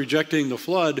because they're rejecting the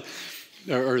flood,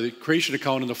 or the creation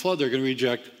account in the flood, they're going to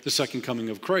reject the second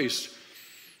coming of Christ.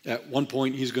 At one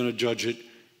point, he's going to judge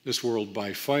this world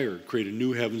by fire, create a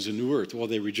new heavens and new earth. Well,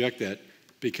 they reject that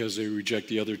because they reject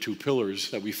the other two pillars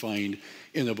that we find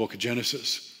in the book of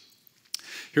Genesis.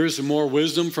 Here's some more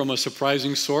wisdom from a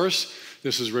surprising source.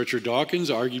 This is Richard Dawkins,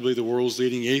 arguably the world's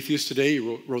leading atheist today.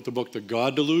 He wrote the book, The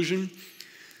God Delusion.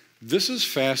 This is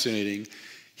fascinating.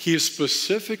 He is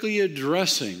specifically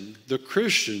addressing the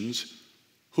Christians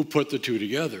who put the two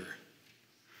together,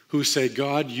 who say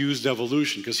God used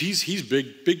evolution, because he's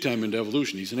big time into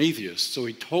evolution. He's an atheist, so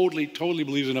he totally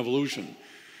believes in evolution.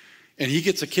 And he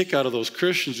gets a kick out of those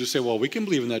Christians who say, well, we can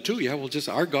believe in that too. Yeah, well, just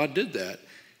our God did that. And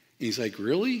he's like,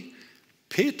 really?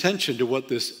 Pay attention to what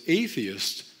this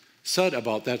atheist said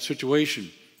about that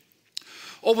situation.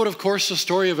 Oh, but of course, the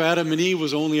story of Adam and Eve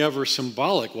was only ever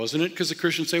symbolic, wasn't it? Because the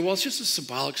Christians say, well, it's just a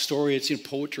symbolic story. It's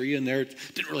poetry in there.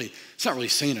 It's not really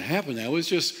saying it happened that way.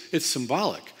 It's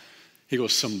symbolic. He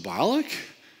goes, symbolic?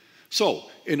 So,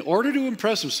 in order to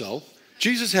impress himself,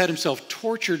 Jesus had himself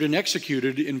tortured and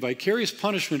executed in vicarious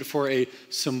punishment for a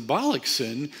symbolic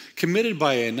sin committed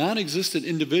by a non-existent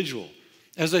individual.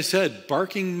 As I said,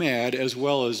 barking mad as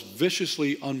well as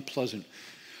viciously unpleasant.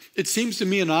 It seems to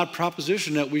me an odd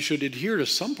proposition that we should adhere to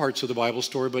some parts of the Bible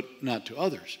story, but not to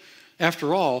others.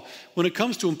 After all, when it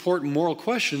comes to important moral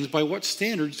questions, by what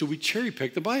standards do we cherry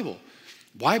pick the Bible?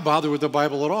 Why bother with the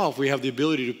Bible at all if we have the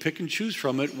ability to pick and choose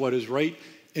from it what is right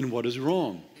and what is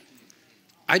wrong?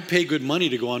 I'd pay good money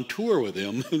to go on tour with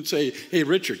him and say, hey,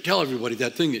 Richard, tell everybody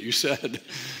that thing that you said.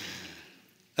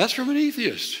 That's from an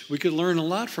atheist. We could learn a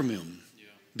lot from him.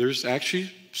 There's actually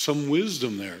some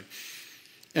wisdom there.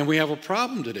 And we have a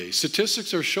problem today.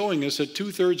 Statistics are showing us that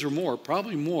 2/3 or more,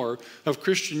 probably more, of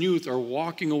Christian youth are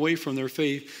walking away from their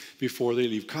faith before they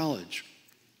leave college.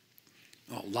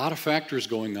 A lot of factors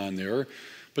going on there,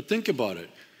 but think about it.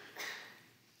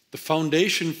 The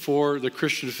foundation for the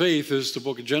Christian faith is the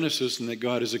book of Genesis and that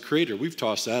God is a creator. We've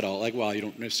tossed that out like, well, you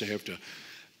don't necessarily have to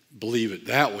believe it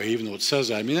that way, even though it says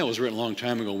that. I mean, that was written a long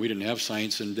time ago. We didn't have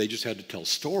science, and they just had to tell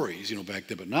stories, back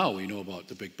then. But now we know about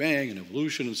the Big Bang and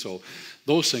evolution, and so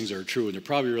those things are true. And there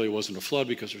probably really wasn't a flood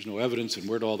because there's no evidence. And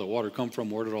where did all that water come from?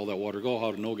 Where did all that water go?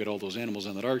 How did Noah get all those animals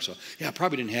on that ark? So, yeah, it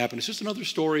probably didn't happen. It's just another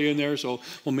story in there. So,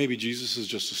 well, maybe Jesus is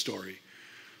just a story.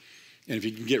 And if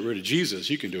you can get rid of Jesus,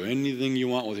 you can do anything you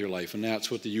want with your life. And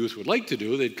that's what the youth would like to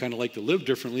do. They'd kind of like to live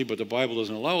differently, but the Bible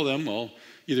doesn't allow them. Well,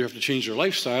 either have to change their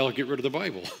lifestyle or get rid of the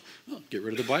Bible. Well, get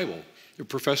rid of the Bible. The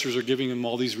professors are giving them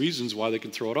all these reasons why they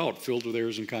can throw it out, filled with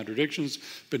errors and contradictions,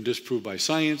 been disproved by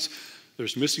science.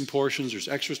 There's missing portions. There's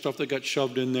extra stuff that got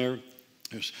shoved in there.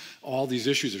 There's all these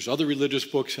issues. There's other religious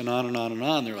books and on and on and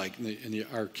on. They're like,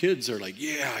 our kids are like,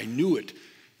 yeah, I knew it.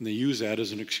 And they use that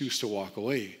as an excuse to walk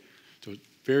away. So it's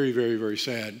very, very, very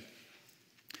sad.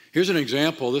 Here's an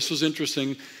example. This was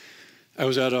interesting. I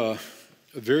was at a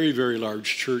very, very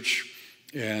large church,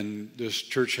 and this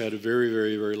church had a very,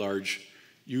 very, very large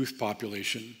youth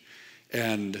population.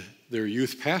 And their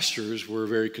youth pastors were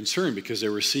very concerned because they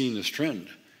were seeing this trend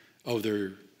of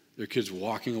their kids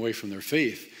walking away from their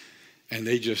faith. And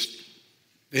they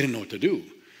didn't know what to do.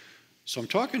 So I'm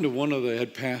talking to one of the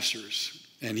head pastors,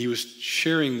 and he was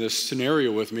sharing this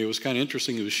scenario with me. It was kind of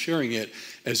interesting. He was sharing it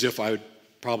as if I would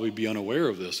probably be unaware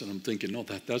of this. And I'm thinking, no,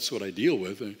 that's what I deal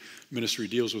with. And ministry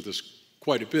deals with this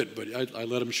quite a bit, but I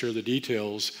let him share the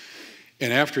details.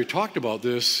 And after he talked about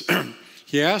this,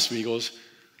 he asked me, he goes,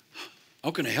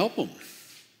 how can I help him?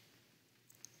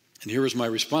 And here was my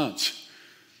response.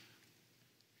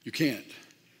 You can't.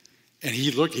 And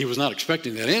he was not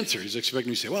expecting that answer. He's expecting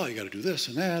me to say, well, you got to do this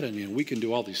and that, and we can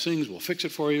do all these things, we'll fix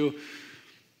it for you.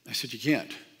 I said, you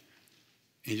can't.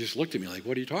 And he just looked at me like,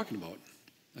 what are you talking about?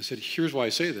 I said, here's why I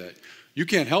say that. You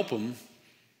can't help him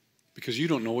because you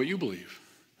don't know what you believe.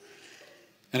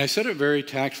 And I said it very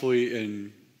tactfully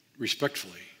and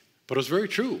respectfully, but it was very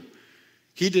true.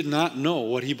 He did not know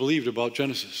what he believed about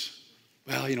Genesis.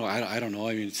 Well, I don't know.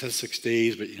 I mean, it says 6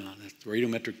 days, but, the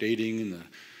radiometric dating and the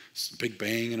Big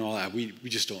Bang and all that, we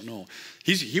just don't know.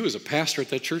 He was a pastor at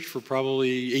that church for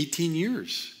probably 18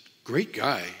 years. Great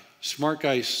guy, smart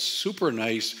guy, super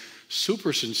nice,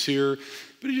 super sincere,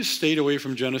 but he just stayed away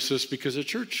from Genesis because the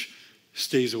church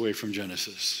stays away from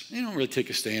Genesis. They don't really take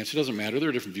a stance. It doesn't matter. There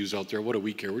are different views out there. What do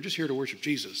we care? We're just here to worship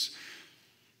Jesus.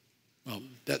 Well,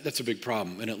 that's a big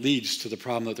problem, and it leads to the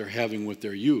problem that they're having with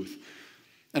their youth.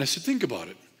 And I said, think about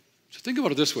it. So think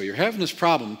about it this way. You're having this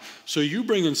problem, so you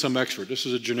bring in some expert. This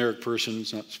is a generic person.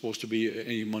 It's not supposed to be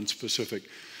anyone specific.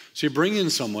 So you bring in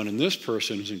someone, and this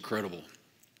person is incredible.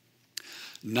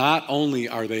 Not only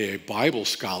are they a Bible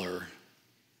scholar,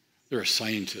 they're a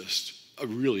scientist, a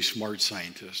really smart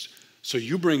scientist. So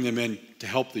you bring them in to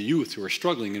help the youth who are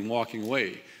struggling and walking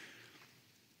away.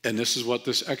 And this is what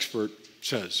this expert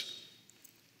says.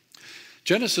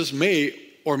 Genesis may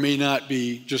or may not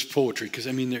be just poetry, because,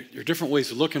 there are different ways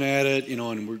of looking at it,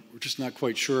 and we're just not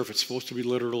quite sure if it's supposed to be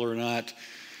literal or not.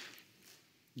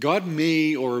 God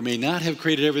may or may not have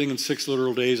created everything in 6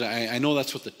 literal days. I know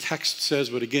that's what the text says,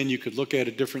 but again, you could look at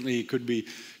it differently. It could be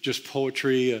just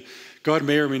poetry. God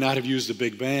may or may not have used the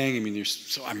Big Bang.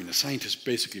 The scientists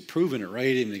basically proven it,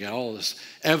 right? They got all this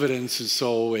evidence, and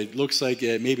so it looks like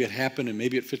maybe it happened, and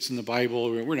maybe it fits in the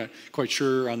Bible. We're not quite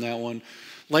sure on that one.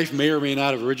 Life may or may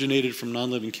not have originated from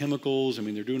non-living chemicals.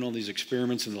 They're doing all these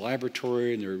experiments in the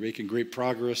laboratory, and they're making great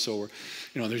progress. So,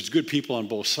 there's good people on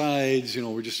both sides.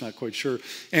 We're just not quite sure.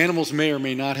 Animals may or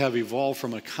may not have evolved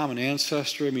from a common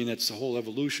ancestor. That's the whole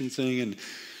evolution thing. And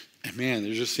man,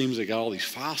 there just seems like all these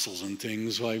fossils and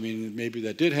things. So, maybe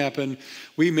that did happen.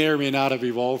 We may or may not have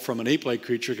evolved from an ape-like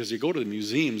creature, because you go to the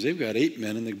museums, they've got ape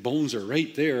men, and the bones are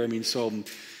right there. So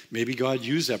maybe God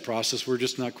used that process. We're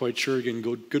just not quite sure. Again,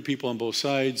 good people on both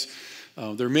sides.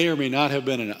 There may or may not have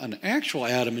been an actual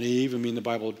Adam and Eve. The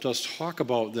Bible does talk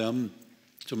about them.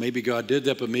 So maybe God did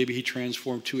that, but maybe he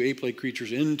transformed 2 ape-like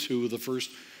creatures into the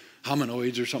first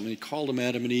hominoids or something. He called them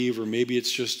Adam and Eve, or maybe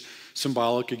it's just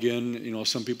symbolic again.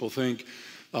 Some people think.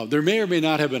 There may or may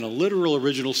not have been a literal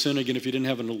original sin. Again, if you didn't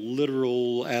have a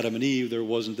literal Adam and Eve, there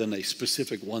wasn't then a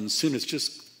specific one sin. It's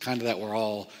just kind of that we're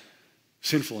all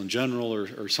sinful in general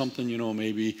or something,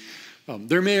 maybe.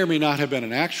 There may or may not have been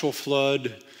an actual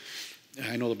flood.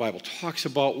 I know the Bible talks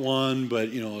about one, but,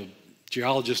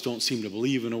 Geologists don't seem to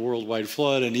believe in a worldwide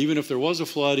flood, and even if there was a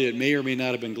flood, it may or may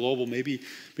not have been global. Maybe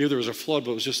there was a flood,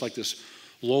 but it was just like this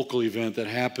local event that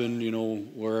happened,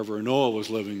 wherever Noah was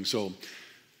living. So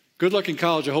good luck in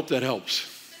college. I hope that helps.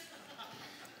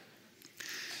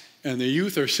 And the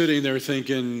youth are sitting there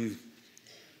thinking,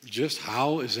 just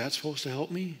how is that supposed to help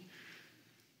me?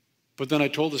 But then I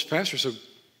told this pastor, so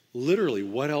literally,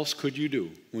 what else could you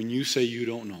do when you say you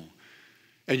don't know?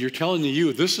 And you're telling the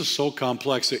youth, this is so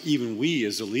complex that even we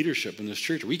as the leadership in this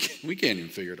church, we can't even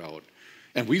figure it out.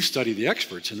 And we've studied the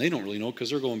experts, and they don't really know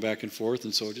because they're going back and forth,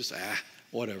 and so just,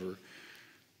 whatever.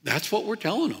 That's what we're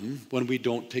telling them when we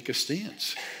don't take a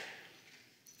stance.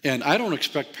 And I don't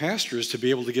expect pastors to be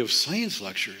able to give science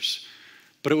lectures,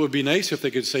 but it would be nice if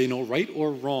they could say, right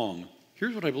or wrong.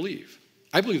 Here's what I believe.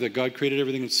 I believe that God created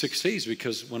everything in 6 days,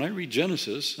 because when I read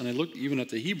Genesis and I look even at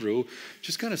the Hebrew, it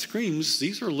just kind of screams,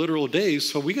 these are literal days,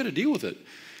 so we got to deal with it.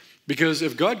 Because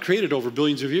if God created over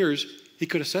billions of years, he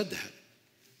could have said that.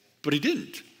 But he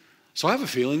didn't. So I have a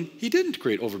feeling he didn't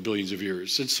create over billions of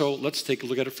years. And so let's take a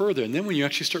look at it further. And then when you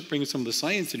actually start bringing some of the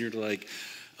science in, you're like,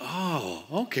 oh,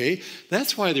 okay,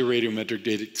 that's why the radiometric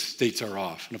dates are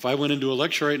off. And if I went into a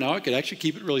lecture right now, I could actually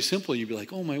keep it really simple. You'd be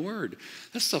like, oh my word,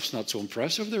 that stuff's not so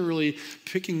impressive. They're really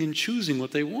picking and choosing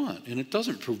what they want. And it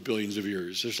doesn't prove billions of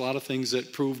years. There's a lot of things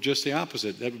that prove just the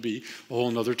opposite. That would be a whole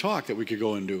nother talk that we could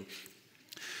go into.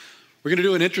 We're going to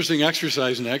do an interesting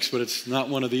exercise next, but it's not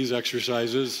one of these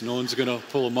exercises. No one's going to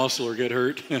pull a muscle or get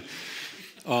hurt.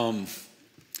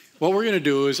 What we're going to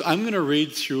do is I'm going to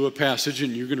read through a passage,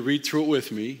 and you're going to read through it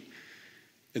with me.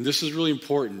 And this is really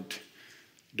important.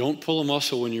 Don't pull a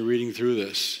muscle when you're reading through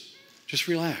this. Just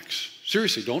relax.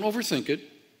 Seriously, don't overthink it.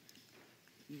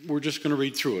 We're just going to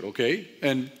read through it, okay?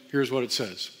 And here's what it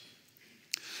says.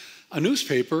 A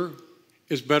newspaper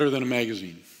is better than a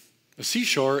magazine. A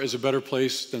seashore is a better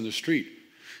place than the street.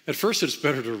 At first, it's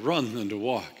better to run than to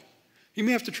walk. You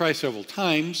may have to try several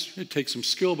times. It takes some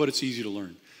skill, but it's easy to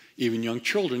learn. Even young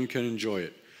children can enjoy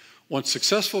it. Once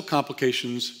successful,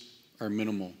 complications are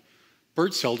minimal.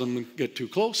 Birds seldom get too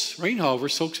close. Rain, however,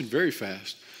 soaks in very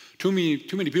fast. Too many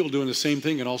people doing the same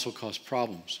thing can also cause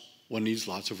problems. One needs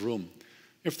lots of room.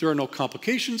 If there are no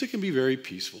complications, it can be very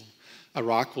peaceful. A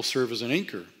rock will serve as an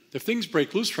anchor. If things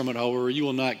break loose from it, however, you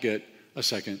will not get a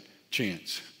second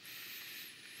chance.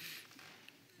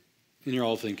 And you're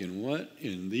all thinking, what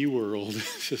in the world?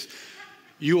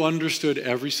 You understood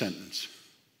every sentence.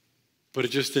 But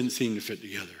it just didn't seem to fit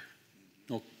together.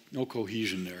 No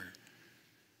cohesion there.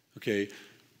 Okay,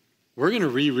 we're going to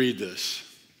reread this.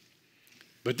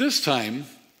 But this time,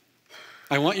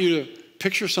 I want you to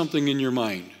picture something in your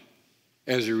mind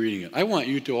as you're reading it. I want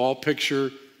you to all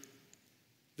picture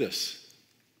this,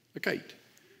 a kite.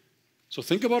 So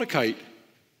think about a kite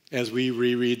as we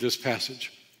reread this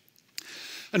passage.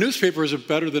 A newspaper is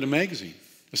better than a magazine.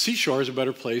 A seashore is a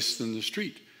better place than the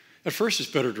street. At first, it's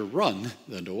better to run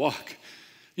than to walk.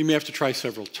 You may have to try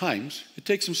several times. It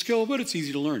takes some skill, but it's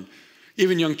easy to learn.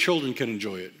 Even young children can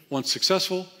enjoy it. Once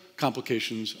successful,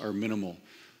 complications are minimal.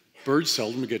 Birds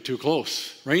seldom get too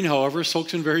close. Rain, however,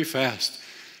 soaks in very fast.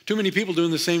 Too many people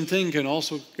doing the same thing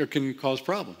can cause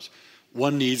problems.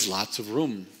 One needs lots of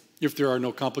room. If there are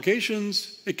no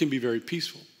complications, it can be very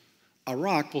peaceful. A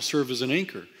rock will serve as an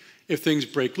anchor. If things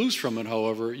break loose from it,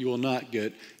 however, you will not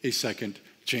get a second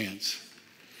chance.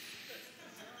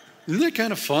 Isn't that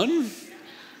kind of fun?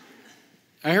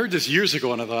 I heard this years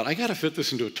ago and I thought, I got to fit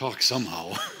this into a talk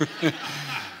somehow.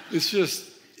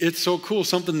 It's so cool.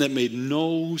 Something that made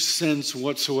no sense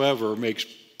whatsoever makes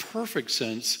perfect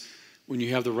sense when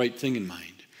you have the right thing in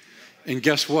mind. And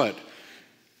guess what?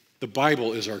 The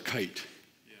Bible is our kite.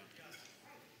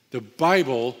 The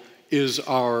Bible is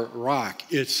our rock.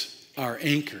 It's our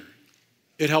anchor.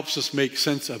 It helps us make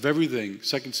sense of everything.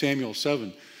 2 Samuel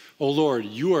 7. O Lord,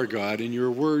 you are God, and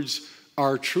your words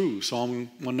are true. Psalm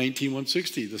 119,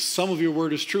 160. The sum of your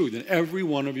word is true. Then every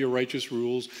one of your righteous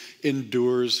rules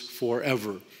endures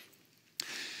forever.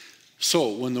 So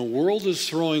when the world is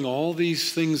throwing all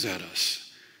these things at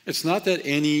us, it's not that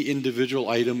any individual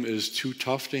item is too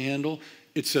tough to handle.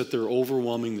 It's that they're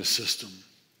overwhelming the system.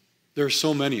 There are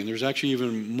so many, and there's actually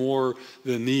even more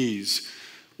than these.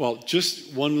 Well,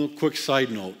 just one quick side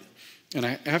note. And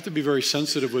I have to be very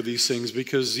sensitive with these things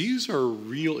because these are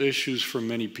real issues for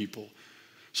many people.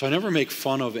 So I never make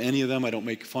fun of any of them. I don't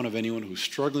make fun of anyone who's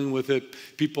struggling with it.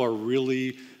 People are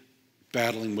really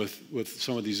battling with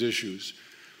some of these issues.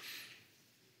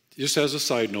 Just as a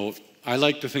side note, I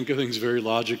like to think of things very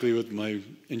logically with my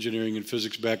engineering and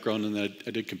physics background, and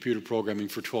I did computer programming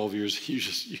for 12 years.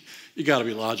 You got to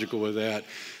be logical with that.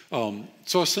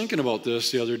 So I was thinking about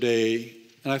this the other day,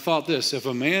 And I thought this, if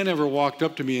a man ever walked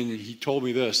up to me and he told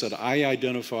me this, that I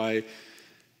identify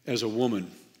as a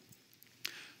woman,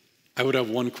 I would have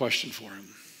one question for him.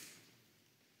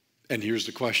 And here's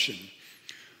the question.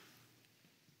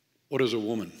 What is a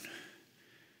woman?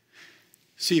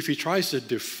 See, if he tries to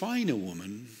define a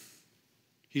woman,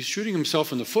 he's shooting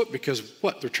himself in the foot because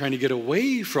what? They're trying to get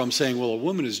away from saying, well, a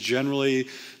woman is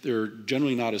they're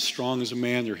generally not as strong as a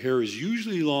man. Their hair is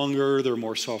usually longer. They're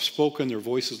more soft-spoken. Their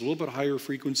voice is a little bit higher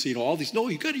frequency. All these. No,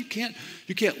 you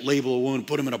can't label a woman,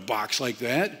 put them in a box like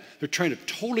that. They're trying to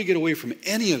totally get away from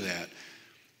any of that.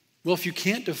 Well, if you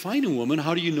can't define a woman,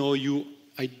 how do you know you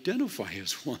identify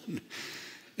as one?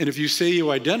 And if you say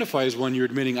you identify as one, you're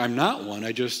admitting I'm not one.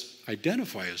 I just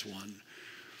identify as one.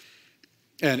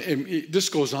 And this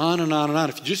goes on and on and on.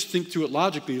 If you just think through it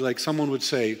logically, like someone would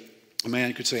say, a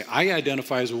man could say, I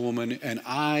identify as a woman, and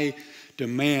I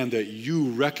demand that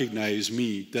you recognize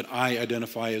me, that I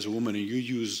identify as a woman, and you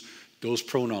use those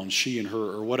pronouns, she and her,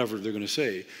 or whatever they're going to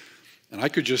say. And I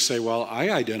could just say, well, I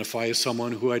identify as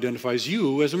someone who identifies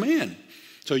you as a man.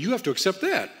 So you have to accept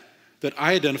that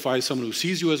I identify as someone who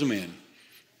sees you as a man.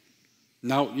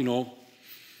 Now,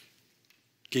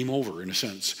 game over in a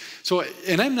sense. So,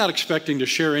 and I'm not expecting to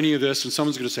share any of this and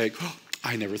someone's going to say, oh,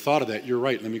 I never thought of that. You're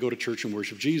right. Let me go to church and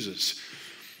worship Jesus.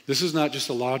 This is not just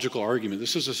a logical argument.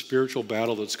 This is a spiritual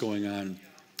battle that's going on.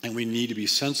 And we need to be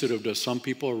sensitive to some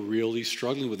people are really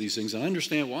struggling with these things. And I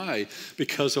understand why.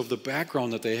 Because of the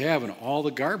background that they have and all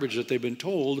the garbage that they've been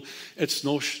told, it's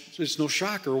no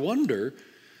shock or wonder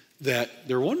that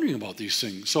they're wondering about these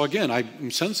things. So again, I'm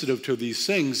sensitive to these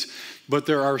things, but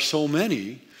there are so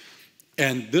many.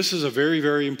 And this is a very,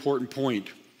 very important point.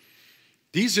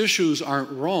 These issues aren't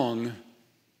wrong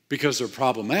because they're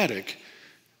problematic.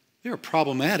 They're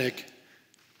problematic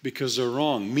because they're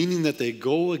wrong, meaning that they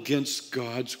go against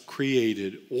God's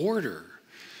created order.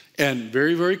 And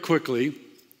very, very quickly,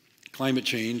 climate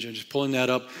change, I'm just pulling that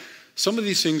up. Some of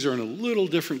these things are in a little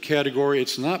different category.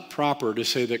 It's not proper to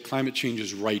say that climate change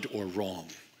is right or wrong.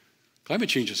 Climate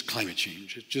change is climate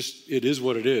change. It is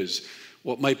what it is.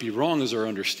 What might be wrong is our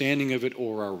understanding of it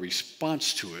or our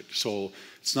response to it. So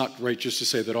it's not right just to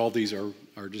say that all these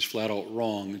are just flat out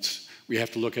wrong. We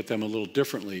have to look at them a little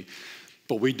differently.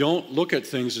 But we don't look at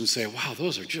things and say, wow,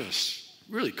 those are just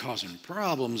really causing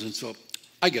problems. And so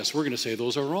I guess we're going to say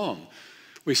those are wrong.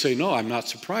 We say, no, I'm not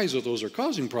surprised that those are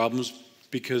causing problems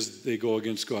because they go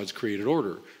against God's created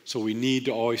order. So we need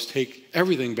to always take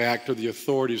everything back to the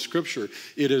authority of Scripture.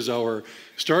 It is our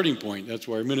starting point. That's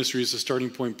why our ministry is the Starting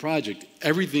Point Project.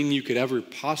 Everything you could ever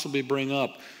possibly bring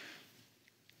up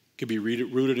could be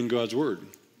rooted in God's Word.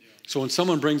 So when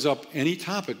someone brings up any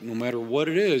topic, no matter what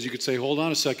it is, you could say, hold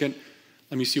on a second,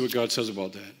 let me see what God says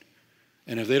about that.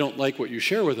 And if they don't like what you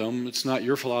share with them, it's not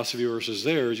your philosophy versus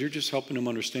theirs. You're just helping them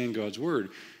understand God's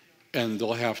Word. And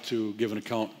they'll have to give an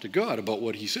account to God about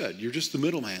what he said. You're just the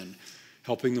middleman,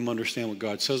 helping them understand what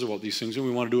God says about these things. And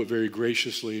we want to do it very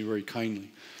graciously, very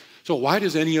kindly. So why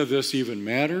does any of this even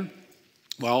matter?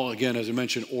 Well, again, as I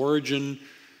mentioned, origin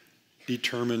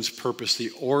determines purpose.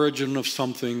 The origin of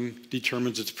something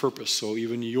determines its purpose. So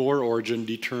even your origin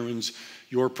determines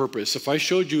your purpose. If I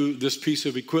showed you this piece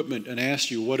of equipment and asked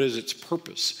you what is its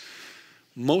purpose,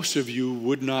 most of you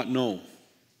would not know.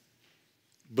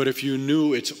 But if you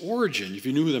knew its origin, if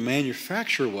you knew who the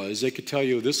manufacturer was, they could tell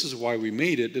you this is why we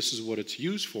made it, this is what it's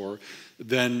used for,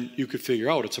 then you could figure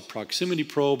out it's a proximity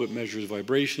probe, it measures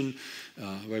vibration,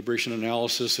 vibration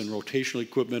analysis and rotational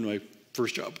equipment. My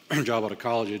first job out of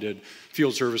college, I did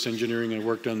field service engineering and I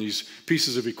worked on these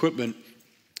pieces of equipment.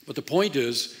 But the point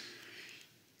is,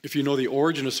 if you know the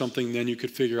origin of something, then you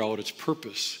could figure out its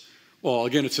purpose. Well,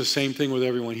 again, it's the same thing with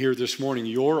everyone here this morning.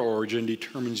 Your origin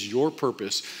determines your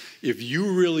purpose. If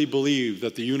you really believe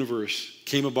that the universe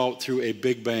came about through a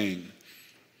Big Bang,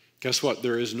 guess what?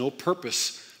 There is no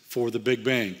purpose for the Big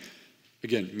Bang.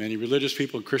 Again, many religious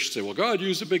people and Christians say, well, God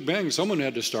used the Big Bang. Someone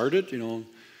had to start it,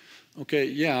 Okay,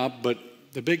 yeah, but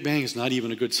the Big Bang is not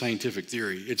even a good scientific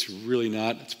theory. It's really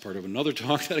not. It's part of another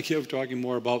talk that I give, talking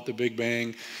more about the Big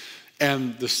Bang.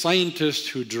 And the scientists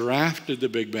who drafted the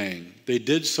Big Bang, they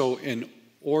did so in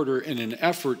an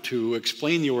effort to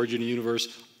explain the origin of the universe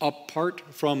apart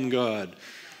from God.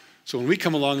 So when we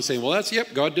come along and say, well,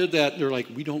 God did that, they're like,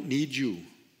 we don't need you.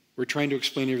 We're trying to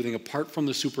explain everything apart from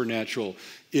the supernatural.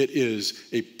 It is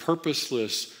a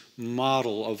purposeless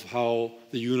model of how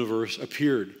the universe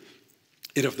appeared.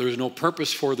 And if there's no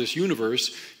purpose for this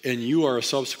universe, and you are a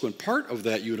subsequent part of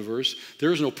that universe,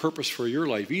 there is no purpose for your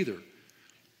life either.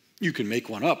 You can make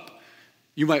one up.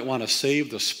 You might want to save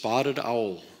the spotted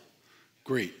owl.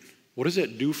 Great. What does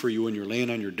that do for you when you're laying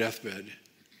on your deathbed?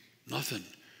 Nothing.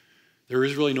 There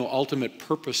is really no ultimate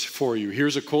purpose for you.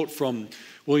 Here's a quote from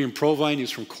William Provine. He's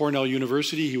from Cornell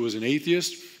University. He was an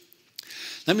atheist.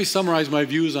 Let me summarize my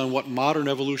views on what modern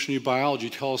evolutionary biology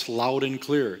tells us loud and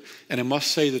clear. And I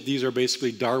must say that these are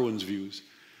basically Darwin's views.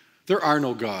 There are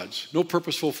no gods, no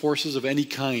purposeful forces of any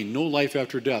kind, no life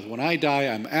after death. When I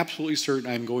die, I'm absolutely certain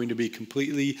I'm going to be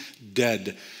completely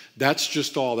dead. That's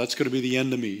just all. That's going to be the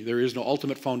end of me. There is no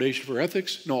ultimate foundation for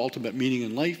ethics, no ultimate meaning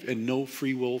in life, and no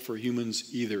free will for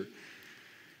humans either.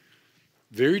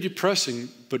 Very depressing,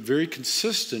 but very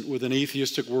consistent with an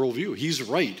atheistic worldview. He's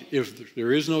right. If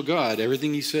there is no God,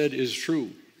 everything he said is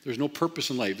true. There's no purpose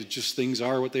in life. It's just things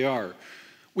are what they are.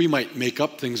 We might make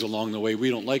up things along the way. We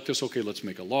don't like this. Okay, let's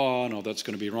make a law. No, that's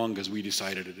going to be wrong because we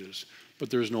decided it is. But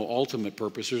there's no ultimate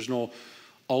purpose. There's no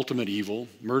ultimate evil.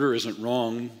 Murder isn't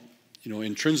wrong,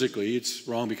 intrinsically. It's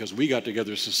wrong because we got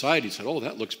together as society and said, oh,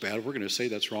 that looks bad. We're going to say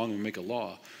that's wrong and make a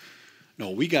law. No,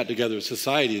 we got together as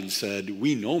society and said,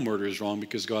 we know murder is wrong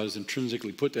because God has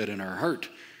intrinsically put that in our heart,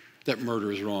 that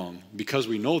murder is wrong. Because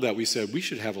we know that, we said we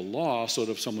should have a law so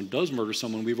that if someone does murder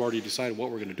someone, we've already decided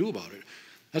what we're going to do about it.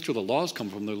 That's where the laws come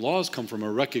from. The laws come from a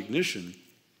recognition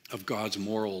of God's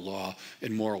moral law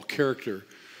and moral character.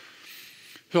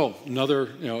 So another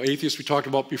atheist we talked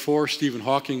about before, Stephen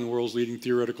Hawking, the world's leading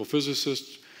theoretical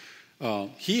physicist,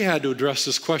 he had to address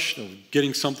this question of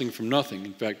getting something from nothing.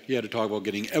 In fact, he had to talk about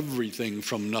getting everything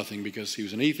from nothing because he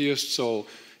was an atheist. So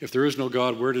if there is no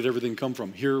God, where did everything come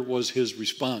from? Here was his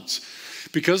response.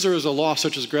 Because there is a law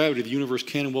such as gravity, the universe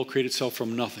can and will create itself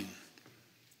from nothing.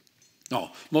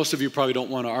 Now, most of you probably don't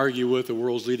want to argue with the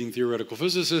world's leading theoretical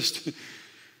physicist,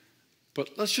 but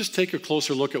let's just take a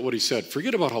closer look at what he said.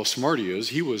 Forget about how smart he is.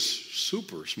 He was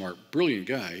super smart, brilliant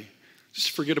guy.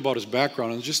 Just forget about his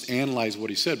background and just analyze what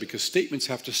he said, because statements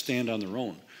have to stand on their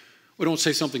own. We don't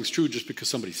say something's true just because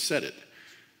somebody said it.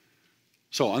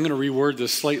 So I'm going to reword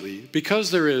this slightly.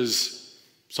 Because there is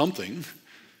something,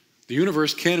 the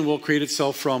universe can and will create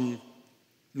itself from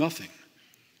nothing.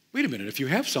 Wait a minute, if you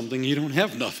have something, you don't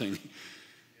have nothing.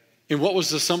 And what was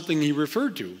the something he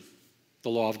referred to? The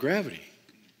law of gravity.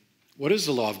 What is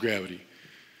the law of gravity?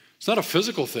 It's not a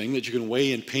physical thing that you can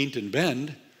weigh and paint and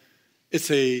bend.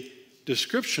 It's a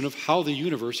description of how the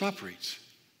universe operates.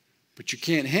 But you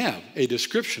can't have a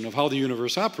description of how the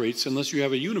universe operates unless you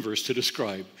have a universe to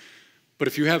describe. But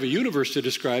if you have a universe to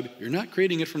describe, you're not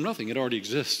creating it from nothing. It already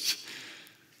exists.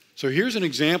 So here's an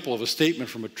example of a statement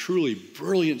from a truly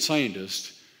brilliant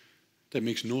scientist that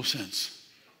makes no sense.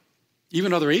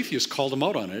 Even other atheists called him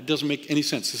out on it. It doesn't make any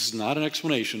sense. This is not an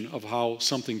explanation of how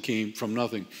something came from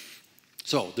nothing.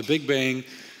 So the Big Bang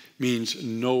means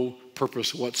no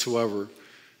purpose whatsoever.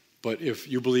 But if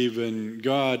you believe in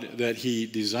God, that he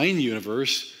designed the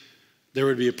universe, there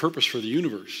would be a purpose for the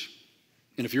universe.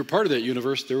 And if you're part of that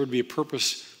universe, there would be a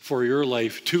purpose for your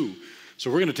life too. So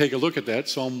we're going to take a look at that.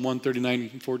 Psalm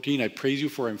 139:14, I praise you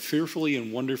for I'm fearfully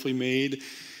and wonderfully made.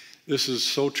 This is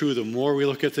so true. The more we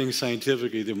look at things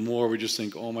scientifically, the more we just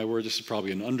think, oh my word, this is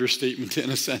probably an understatement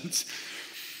in a sense.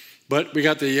 But we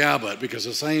got the but, because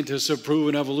the scientists have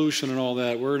proven evolution and all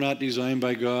that. We're not designed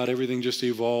by God. Everything just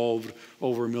evolved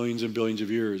over millions and billions of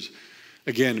years.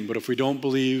 Again, but if we don't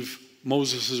believe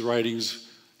Moses' writings,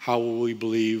 how will we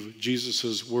believe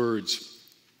Jesus' words?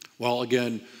 Well,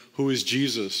 again, who is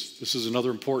Jesus? This is another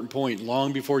important point.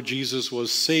 Long before Jesus was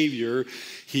Savior,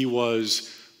 he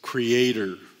was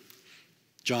Creator.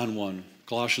 John 1,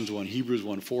 Colossians 1, Hebrews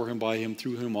 1, for him, by him,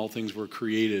 through him, all things were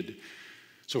created.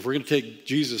 So if we're going to take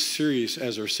Jesus serious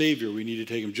as our Savior, we need to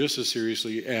take him just as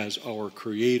seriously as our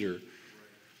Creator.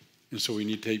 And so we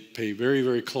need to pay very,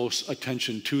 very close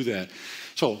attention to that.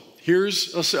 So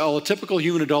here's a cell. A typical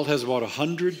human adult has about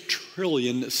 100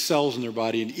 trillion cells in their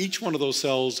body, and each one of those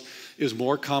cells is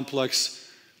more complex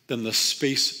than the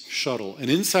space shuttle. And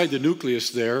inside the nucleus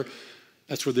there,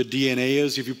 that's where the DNA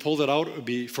is. If you pull that out, it would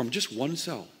be from just one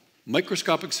cell,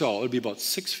 microscopic cell. It would be about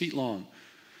 6 feet long.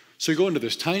 So you go into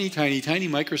this tiny, tiny, tiny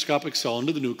microscopic cell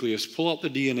into the nucleus, pull out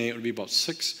the DNA, it would be about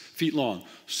 6 feet long.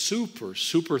 Super,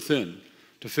 super thin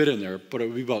to fit in there, but it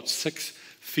would be about 6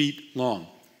 feet long.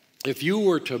 If you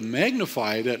were to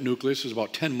magnify that nucleus, it's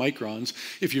about 10 microns.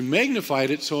 If you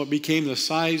magnified it so it became the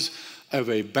size of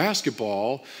a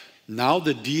basketball, now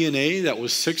the DNA that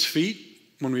was 6 feet,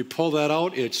 when we pull that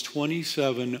out, it's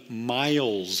 27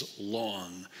 miles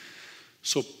long.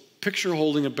 So picture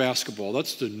holding a basketball.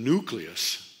 That's the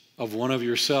nucleus of one of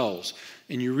your cells.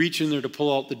 And you reach in there to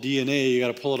pull out the DNA. You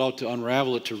got to pull it out to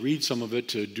unravel it, to read some of it,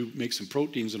 to make some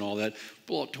proteins and all that.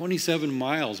 Pull out 27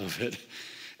 miles of it.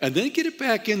 And then get it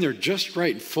back in there just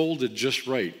right and folded just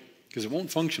right. because it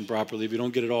won't function properly if you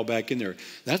don't get it all back in there.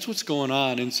 That's what's going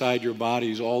on inside your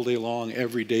bodies all day long,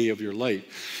 every day of your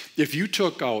life. If you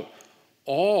took out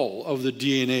all of the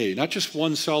DNA, not just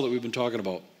one cell that we've been talking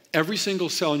about, every single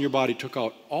cell in your body, took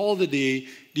out all of the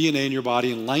DNA in your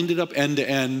body and lined it up end to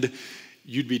end,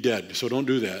 you'd be dead. So don't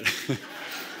do that.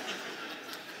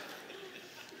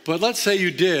 But let's say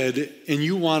you did and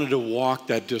you wanted to walk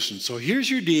that distance. So here's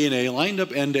your DNA lined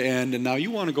up end to end, and now you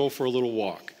want to go for a little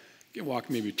walk. You can walk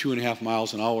maybe 2.5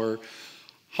 miles an hour.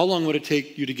 How long would it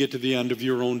take you to get to the end of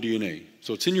your own DNA?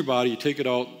 So it's in your body, you take it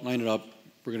out, line it up,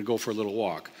 we're going to go for a little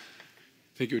walk.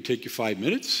 Think it would take you 5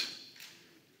 minutes?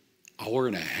 Hour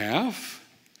and a half?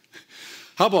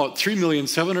 How about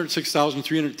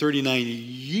 3,706,339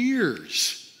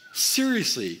 years?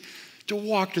 Seriously, to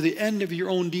walk to the end of your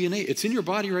own DNA. It's in your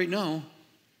body right now.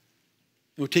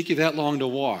 It would take you that long to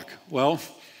walk. Well,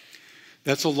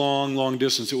 that's a long, long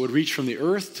distance. It would reach from the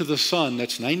earth to the sun.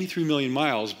 That's 93 million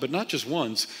miles, but not just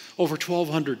once. Over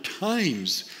 1,200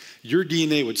 times your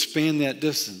DNA would span that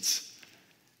distance.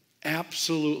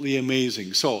 Absolutely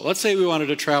amazing. So let's say we wanted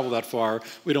to travel that far.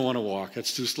 We don't want to walk.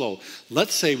 That's too slow.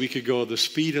 Let's say we could go the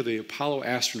speed of the Apollo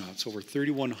astronauts, over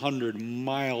 3,100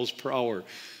 miles per hour.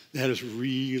 That is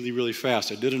really, really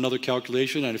fast. I did another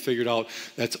calculation and I figured out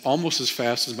that's almost as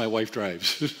fast as my wife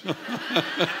drives.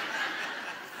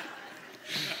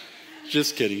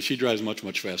 Just kidding. She drives much,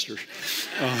 much faster.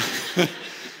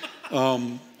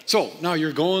 So now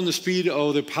you're going the speed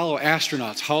of the Apollo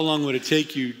astronauts. How long would it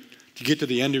take you to get to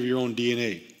the end of your own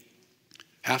DNA?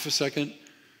 Half a second?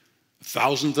 A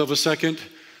thousandth of a second?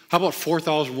 How about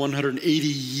 4,180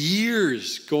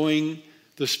 years going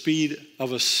the speed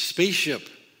of a spaceship?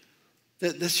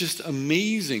 That's just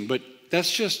amazing, but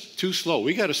that's just too slow.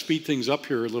 We got to speed things up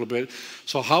here a little bit.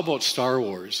 So how about Star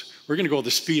Wars? We're going to go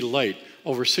the speed of light,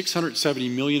 over 670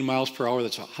 million miles per hour.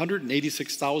 That's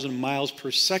 186,000 miles per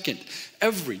second.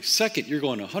 Every second you're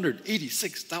going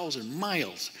 186,000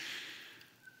 miles.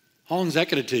 How long is that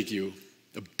going to take you?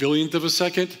 A billionth of a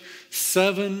second?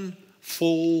 7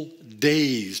 full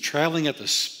days traveling at the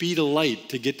speed of light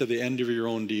to get to the end of your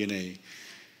own DNA.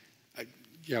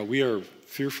 Yeah, we are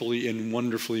fearfully and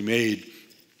wonderfully made.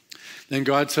 Then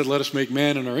God said, let us make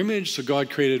man in our image. So God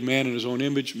created man in his own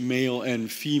image, male and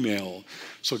female.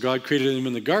 So God created them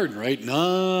in the garden, right?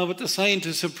 No, but the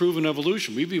scientists have proven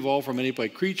evolution. We've evolved from an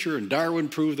ape-like creature, and Darwin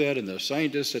proved that, and the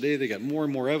scientists today, they got more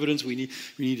and more evidence. We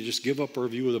need to just give up our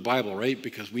view of the Bible, right?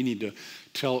 Because we need to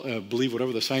believe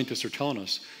whatever the scientists are telling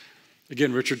us.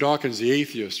 Again, Richard Dawkins, the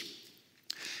atheist.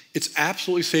 It's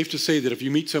absolutely safe to say that if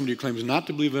you meet somebody who claims not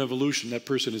to believe in evolution, that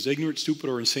person is ignorant, stupid,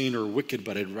 or insane, or wicked,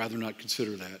 but I'd rather not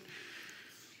consider that.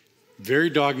 Very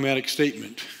dogmatic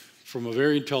statement from a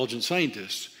very intelligent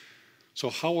scientist. So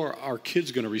how are our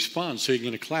kids going to respond sitting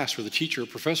in a class where the teacher or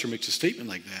professor makes a statement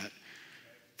like that?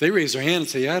 They raise their hand and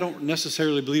say, I don't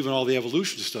necessarily believe in all the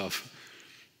evolution stuff.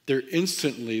 They're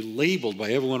instantly labeled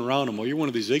by everyone around them. Well, you're one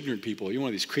of these ignorant people. You're one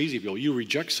of these crazy people. You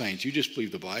reject science. You just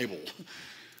believe the Bible.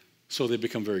 So they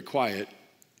become very quiet,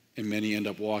 and many end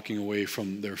up walking away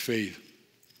from their faith.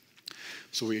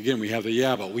 So we have the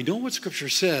yeah, but we know what Scripture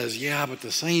says. Yeah, but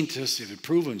the scientists have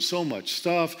proven so much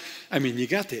stuff. I mean, you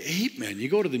got the ape men. You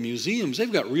go to the museums. They've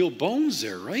got real bones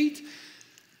there, right?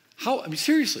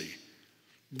 Seriously.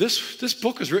 This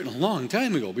book was written a long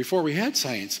time ago, before we had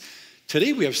science.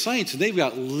 Today we have science, and they've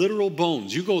got literal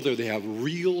bones. You go there, they have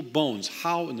real bones.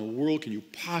 How in the world can you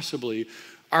possibly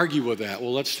argue with that?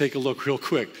 Well, let's take a look real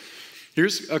quick.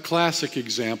 Here's a classic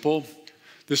example.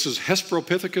 This is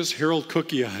Hesperopithecus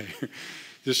haroldcookii.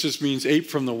 This just means ape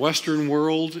from the Western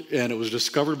world, and it was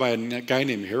discovered by a guy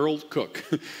named Harold Cook.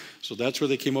 So that's where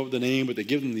they came up with the name, but they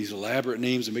give them these elaborate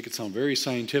names and make it sound very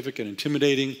scientific and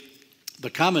intimidating. The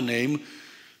common name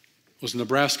was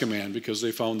Nebraska man, because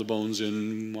they found the bones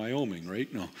in Wyoming, right?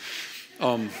 No.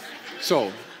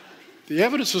 So the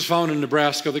evidence was found in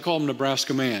Nebraska. They call him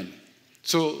Nebraska man.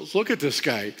 So look at this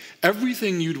guy.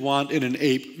 Everything you'd want in an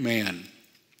ape man.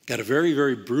 Got a very,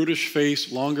 very brutish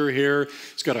face, longer hair.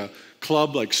 He's got a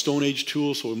club like Stone Age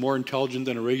tool, so more intelligent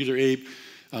than a regular ape.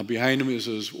 Behind him is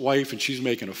his wife, and she's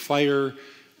making a fire.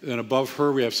 Then above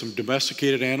her, we have some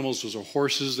domesticated animals. Those are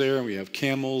horses there, and we have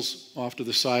camels off to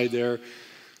the side there.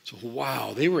 So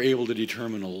wow, they were able to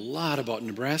determine a lot about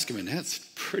Nebraska men. That's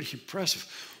pretty impressive.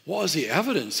 What was the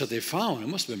evidence that they found? It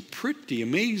must have been pretty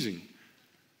amazing.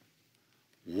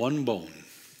 One bone,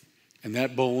 and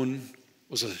that bone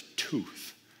was a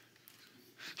tooth.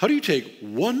 How do you take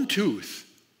one tooth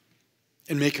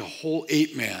and make a whole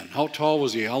ape man? How tall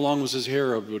was he? How long was his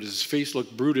hair? Would his face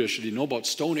look brutish? Did he know about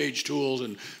Stone Age tools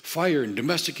and fire and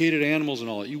domesticated animals and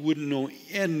all that? You wouldn't know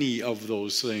any of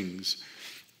those things.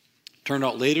 Turned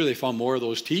out later they found more of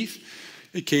those teeth.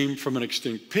 It came from an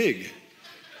extinct pig.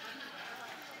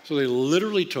 So they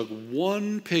literally took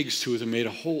one pig's tooth and made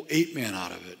a whole ape-man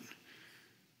out of it.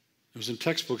 It was in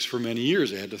textbooks for many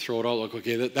years. They had to throw it out like,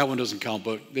 okay, that one doesn't count,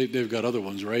 but they've got other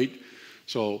ones, right?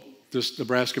 So this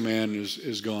Nebraska man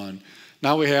is gone.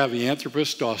 Now we have the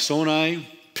Anthropus dawsoni,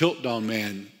 Piltdown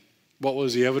man. What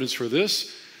was the evidence for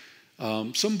this?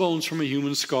 Some bones from a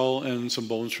human skull and some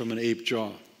bones from an ape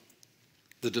jaw.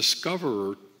 The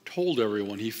discoverer told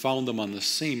everyone he found them on the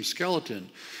same skeleton.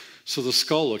 So the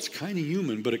skull looked kind of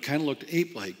human, but it kind of looked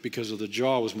ape-like because of the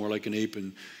jaw was more like an ape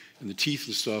and the teeth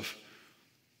and stuff.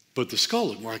 But the skull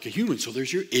looked more like a human, so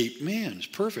there's your ape man. It's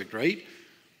perfect, right?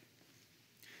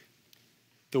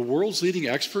 The world's leading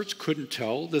experts couldn't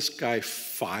tell this guy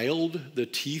filed the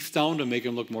teeth down to make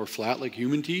them look more flat like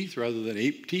human teeth rather than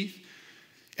ape teeth.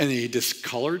 And they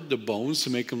discolored the bones to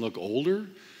make them look older.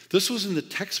 This was in the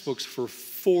textbooks for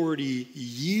 40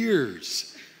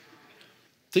 years.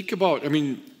 Think about,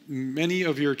 many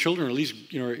of your children, or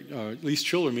at least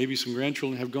children, maybe some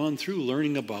grandchildren, have gone through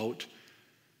learning about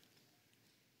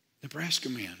Nebraska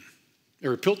man,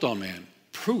 or Piltdown man,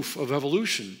 proof of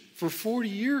evolution for 40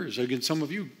 years. Again, some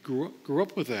of you grew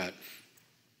up with that.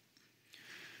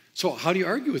 So how do you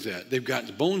argue with that? They've got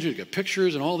the bones, you've got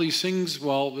pictures and all these things.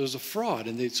 Well, it was a fraud,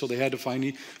 and so they had to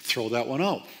finally throw that one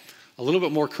out. A little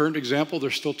bit more current example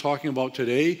they're still talking about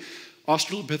today,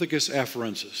 Australopithecus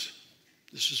afarensis.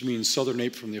 This just means southern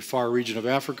ape from the far region of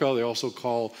Africa. They also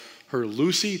call her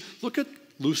Lucy. Look at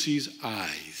Lucy's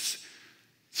eyes,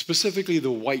 specifically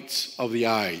the whites of the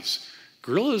eyes.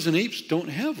 Gorillas and apes don't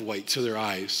have whites of their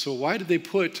eyes, so why did they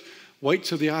put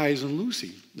whites of the eyes on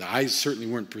Lucy? The eyes certainly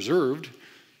weren't preserved.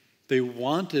 They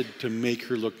wanted to make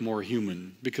her look more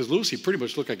human because Lucy pretty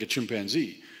much looked like a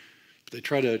chimpanzee. But they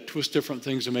try to twist different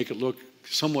things to make it look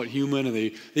somewhat human, and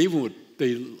they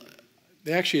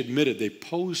actually admitted they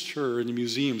posed her in the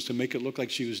museums to make it look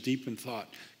like she was deep in thought,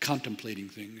 contemplating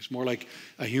things, more like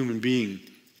a human being.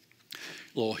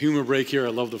 A little humor break here.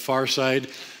 I love the Far Side.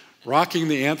 Rocking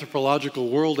the anthropological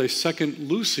world, a second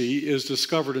Lucy is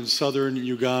discovered in southern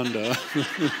Uganda.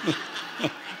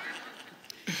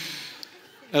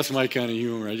 That's my kind of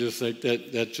humor. I just think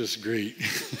that's just great.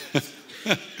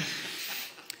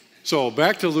 So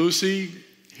back to Lucy.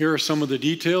 Here are some of the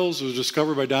details. It was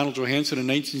discovered by Donald Johanson in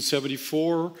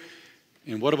 1974.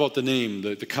 And what about the name,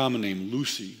 the common name,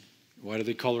 Lucy? Why did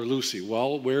they call her Lucy?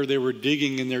 Well, where they were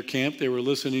digging in their camp, they were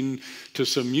listening to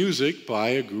some music by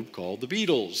a group called the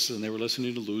Beatles. And they were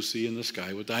listening to Lucy in the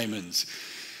Sky with Diamonds.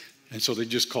 And so they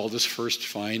just called this first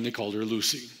find, they called her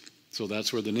Lucy. So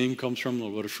that's where the name comes from. A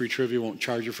little bit of free trivia, won't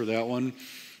charge you for that one.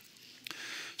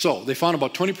 So they found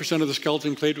about 20% of the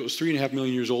skeleton claimed it was 3.5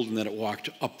 million years old and that it walked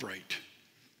upright.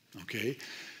 Okay,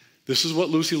 this is what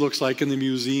Lucy looks like in the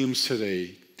museums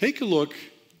today. Take a look,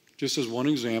 just as one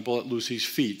example, at Lucy's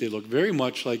feet. They look very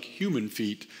much like human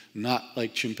feet, not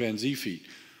like chimpanzee feet.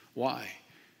 Why?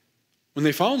 When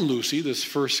they found Lucy, this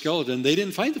first skeleton, they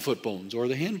didn't find the foot bones or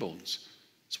the hand bones.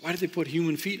 So why did they put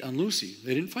human feet on Lucy?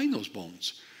 They didn't find those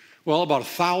bones. Well, about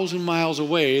 1,000 miles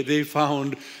away, they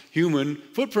found human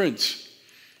footprints.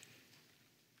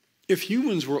 If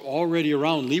humans were already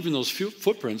around leaving those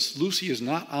footprints, Lucy is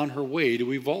not on her way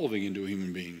to evolving into a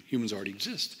human being. Humans already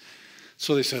exist.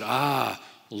 So they said,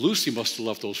 Lucy must have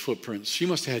left those footprints. She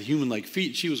must have had human-like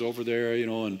feet. She was over there,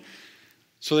 and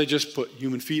so they just put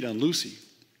human feet on Lucy.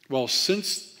 Well,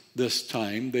 since this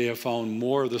time, they have found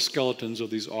more of the skeletons of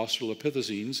these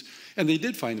Australopithecines, and they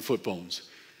did find the foot bones.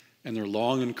 And they're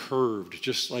long and curved,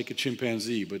 just like a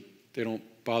chimpanzee, but they don't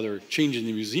bother changing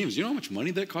the museums. You know how much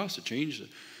money that costs to change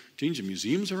the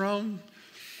museums around?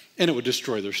 And it would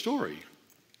destroy their story.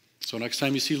 So next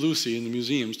time you see Lucy in the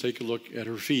museums, take a look at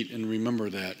her feet and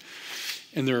remember that.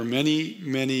 And there are many,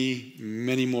 many,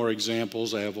 many more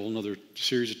examples. I have a whole other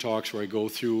series of talks where I go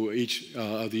through each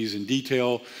of these in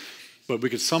detail. But we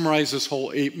could summarize this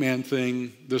whole ape-man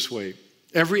thing this way.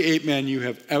 Every ape man you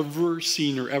have ever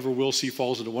seen or ever will see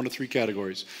falls into one of three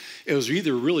categories. It was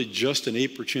either really just an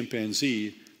ape or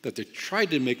chimpanzee that they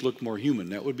tried to make look more human.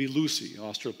 That would be Lucy,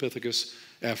 Australopithecus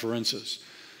afarensis.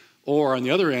 Or on the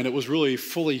other end, it was really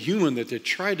fully human that they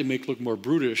tried to make look more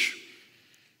brutish,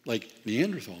 like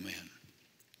Neanderthal man.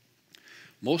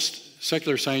 Most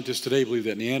secular scientists today believe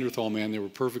that Neanderthal man, they were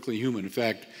perfectly human. In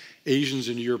fact, Asians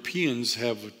and Europeans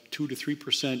have 2 to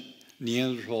 3%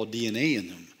 Neanderthal DNA in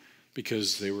them,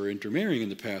 because they were intermarrying in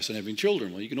the past and having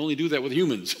children. Well, you can only do that with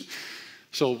humans.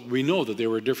 So we know that there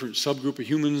were a different subgroup of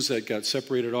humans that got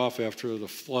separated off after the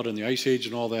flood and the ice age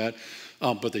and all that,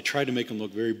 but they tried to make them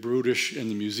look very brutish in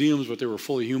the museums, but they were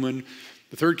fully human.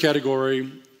 The third category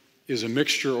is a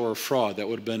mixture or a fraud. That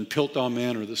would have been Piltdown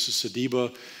Man, or this is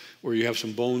Sediba, where you have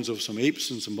some bones of some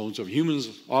apes and some bones of humans.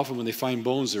 Often when they find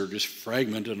bones, they're just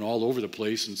fragmented and all over the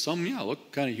place. And some,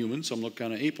 look kind of human. Some look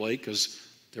kind of ape-like because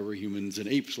there were humans and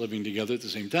apes living together at the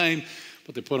same time.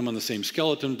 But they put them on the same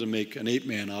skeleton to make an ape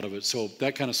man out of it. So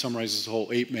that kind of summarizes the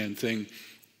whole ape man thing.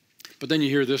 But then you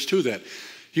hear this too, that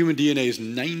human DNA is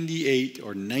 98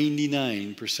 or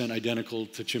 99% identical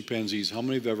to chimpanzees. How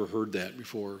many have ever heard that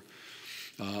before?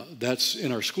 That's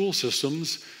in our school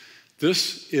systems.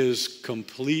 This is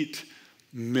complete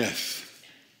myth.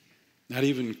 Not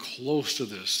even close to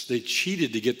this. They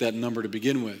cheated to get that number to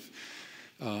begin with.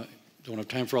 Don't have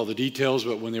time for all the details,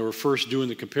 but when they were first doing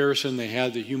the comparison, they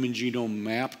had the human genome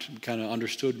mapped, kind of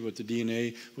understood what the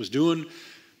DNA was doing,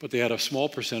 but they had a small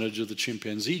percentage of the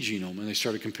chimpanzee genome, and they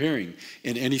started comparing.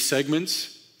 And any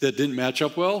segments that didn't match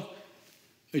up well,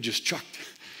 they just chucked.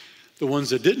 The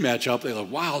ones that did match up, they thought,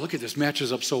 wow, look at this,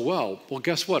 matches up so well. Well,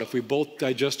 guess what? If we both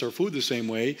digest our food the same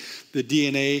way, the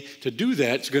DNA to do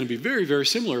that is going to be very, very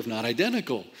similar, if not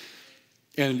identical.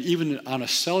 And even on a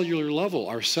cellular level,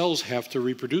 our cells have to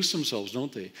reproduce themselves,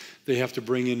 don't they? They have to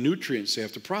bring in nutrients. They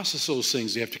have to process those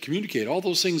things. They have to communicate. All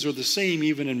those things are the same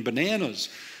even in bananas,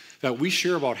 that we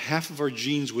share about half of our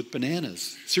genes with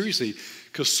bananas. Seriously,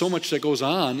 because so much that goes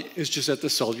on is just at the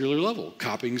cellular level,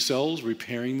 copying cells,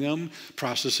 repairing them,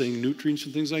 processing nutrients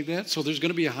and things like that. So there's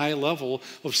going to be a high level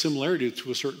of similarity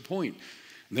to a certain point.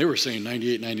 And they were saying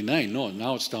 98, 99. No,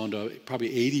 now it's down to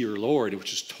probably 80 or lower,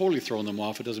 which is totally throwing them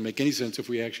off. It doesn't make any sense if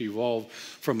we actually evolve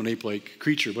from an ape-like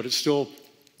creature. But it's still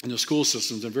in the school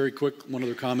systems. And very quick, one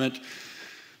other comment.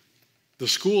 The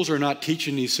schools are not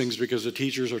teaching these things because the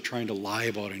teachers are trying to lie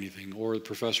about anything, or the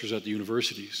professors at the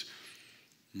universities.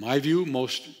 In my view,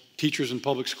 most teachers in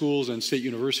public schools and state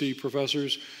university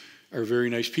professors are very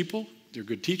nice people. They're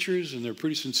good teachers, and they're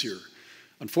pretty sincere.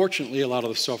 Unfortunately, a lot of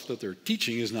the stuff that they're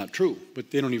teaching is not true,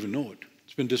 but they don't even know it.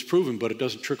 It's been disproven, but it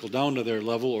doesn't trickle down to their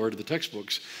level or to the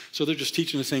textbooks. So they're just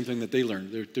teaching the same thing that they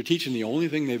learned. They're teaching the only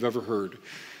thing they've ever heard.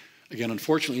 Again,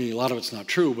 unfortunately, a lot of it's not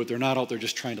true, but they're not out there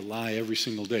just trying to lie every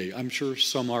single day. I'm sure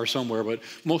some are somewhere, but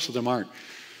most of them aren't.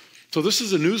 So this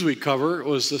is a Newsweek cover. It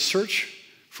was the search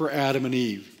for Adam and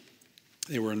Eve.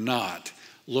 They were not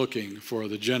looking for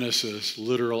the Genesis,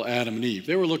 literal Adam and Eve.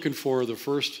 They were looking for the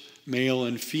first male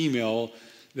and female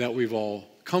that we've all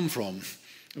come from.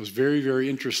 It was very, very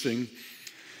interesting,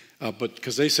 but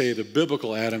because they say the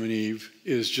biblical Adam and Eve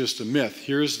is just a myth.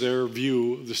 Here's their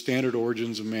view of the standard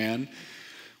origins of man.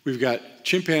 We've got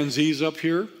chimpanzees up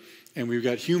here, and we've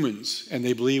got humans, and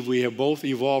they believe we have both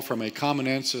evolved from a common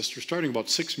ancestor starting about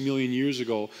 6 million years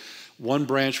ago. One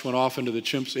branch went off into the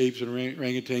chimps, apes, and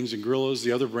orangutans and gorillas.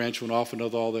 The other branch went off into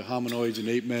all the hominoids and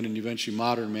ape men and eventually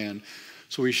modern man.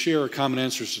 So we share a common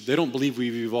ancestor. They don't believe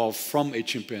we've evolved from a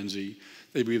chimpanzee.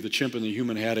 They believe the chimp and the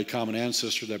human had a common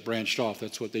ancestor that branched off.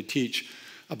 That's what they teach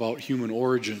about human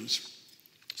origins.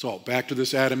 So back to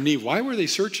this Adam and Eve. Why were they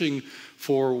searching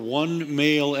for one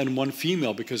male and one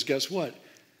female? Because guess what?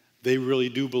 They really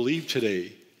do believe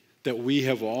today that we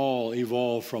have all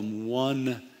evolved from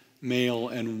one male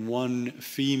and one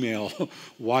female.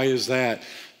 Why is that?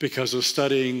 Because of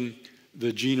studying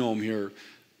the genome here.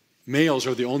 Males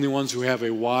are the only ones who have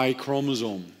a Y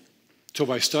chromosome. So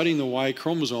by studying the Y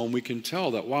chromosome, we can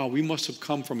tell that, wow, we must have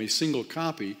come from a single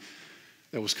copy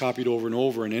that was copied over and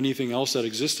over, and anything else that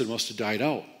existed must have died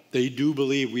out. They do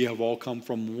believe we have all come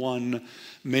from one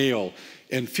male.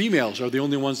 And females are the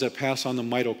only ones that pass on the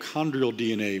mitochondrial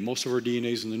DNA. Most of our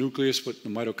DNA is in the nucleus, but the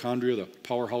mitochondria, the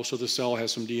powerhouse of the cell,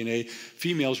 has some DNA.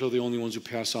 Females are the only ones who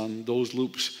pass on those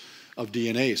loops of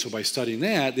DNA. So by studying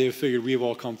that, they have figured we have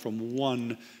all come from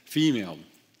one female.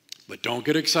 But don't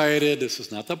get excited. This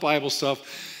is not the Bible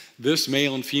stuff. This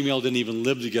male and female didn't even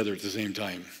live together at the same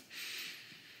time.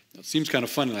 It seems kind of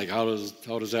funny, like how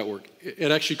does that work? It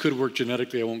actually could work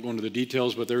genetically. I won't go into the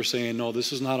details, but they're saying, no,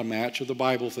 this is not a match of the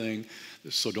Bible thing,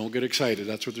 so don't get excited.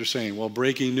 That's what they're saying. Well,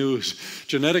 breaking news.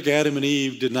 Genetic Adam and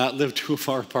Eve did not live too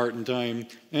far apart in time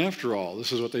after all.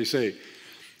 This is what they say.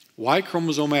 Y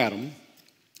chromosome Adam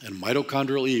and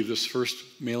mitochondrial Eve, this first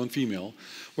male and female,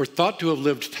 were thought to have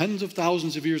lived tens of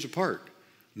thousands of years apart.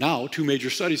 Now, 2 major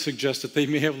studies suggest that they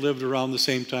may have lived around the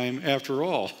same time after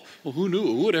all. Well, who knew?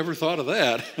 Who would ever thought of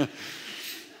that?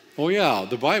 Oh yeah,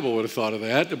 the Bible would have thought of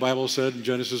that. The Bible said in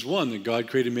Genesis 1 that God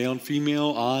created male and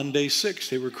female on day 6.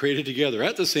 They were created together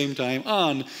at the same time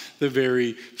on the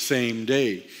very same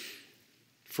day.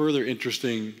 Further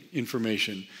interesting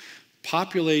information.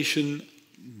 Population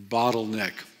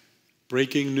bottleneck.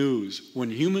 Breaking news. When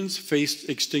humans faced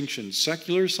extinction,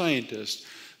 secular scientists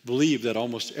believe that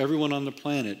almost everyone on the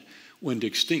planet went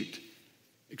extinct,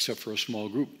 except for a small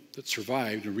group. that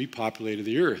survived and repopulated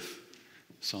the earth.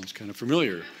 Sounds kind of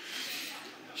familiar.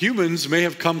 Humans may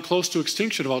have come close to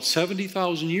extinction about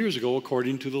 70,000 years ago,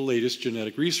 according to the latest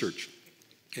genetic research.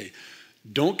 Okay,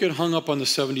 don't get hung up on the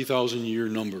 70,000 year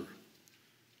number.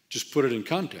 Just put it in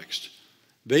context.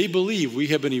 They believe we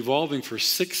have been evolving for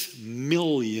 6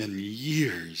 million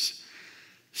years.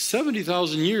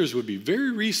 70,000 years would be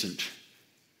very recent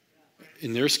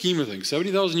in their scheme of things.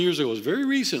 70,000 years ago was very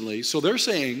recently, so they're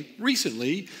saying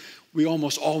recently we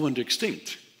almost all went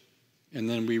extinct, and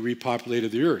then we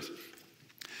repopulated the earth.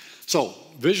 So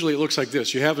visually it looks like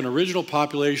this. You have an original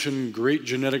population, great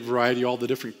genetic variety, all the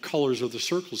different colors of the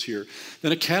circles here.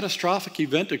 Then a catastrophic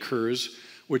event occurs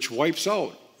which wipes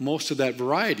out most of that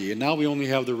variety, and now we only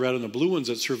have the red and the blue ones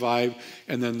that survive,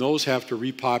 and then those have to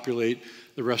repopulate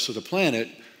the rest of the planet,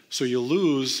 so you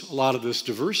lose a lot of this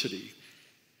diversity.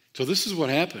 So this is what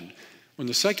happened. When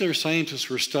the secular scientists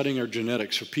were studying our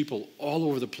genetics for people all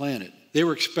over the planet, they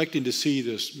were expecting to see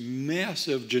this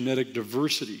massive genetic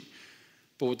diversity.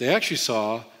 But what they actually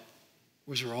saw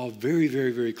was we're all very,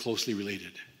 very, very closely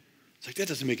related. It's like, that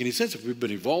doesn't make any sense. If we've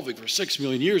been evolving for 6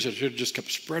 million years, it should have just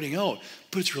kept spreading out.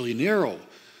 But it's really narrow.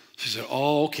 So he said,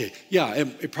 oh, okay. Yeah,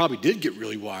 it probably did get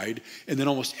really wide. And then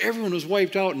almost everyone was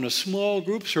wiped out, and a small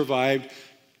group survived.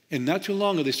 And not too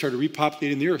long ago, they started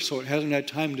repopulating the earth, so it hasn't had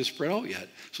time to spread out yet.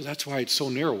 So that's why it's so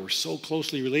narrow. We're so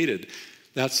closely related.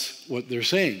 That's what they're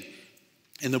saying.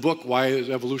 In the book, Why is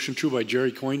Evolution True by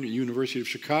Jerry Coyne at the University of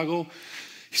Chicago,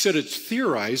 he said it's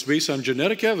theorized based on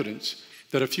genetic evidence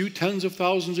that a few tens of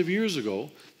thousands of years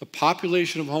ago, the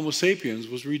population of Homo sapiens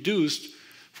was reduced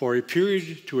for a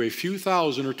period to a few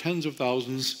thousand or tens of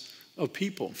thousands of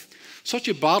people. Such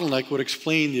a bottleneck would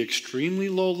explain the extremely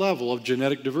low level of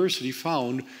genetic diversity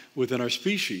found within our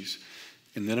species.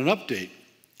 And then an update.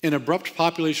 An abrupt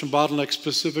population bottleneck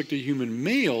specific to human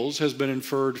males has been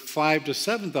inferred 5,000 to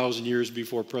 7,000 years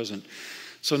before present.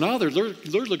 So now they're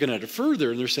looking at it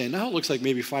further, and they're saying now it looks like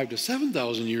maybe 5,000 to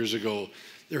 7,000 years ago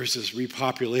there was this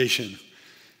repopulation.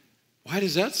 Why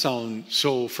does that sound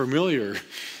so familiar?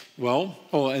 Well,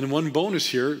 and one bonus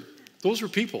here, those were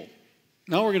people.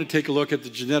 Now we're going to take a look at the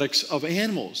genetics of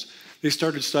animals. They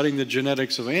started studying the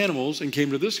genetics of animals and came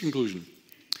to this conclusion.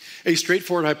 A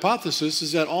straightforward hypothesis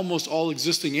is that almost all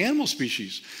existing animal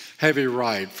species have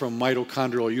arrived from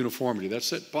mitochondrial uniformity. That's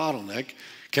that bottleneck,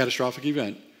 catastrophic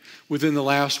event, within the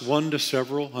last 1 to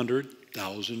several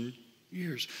 100,000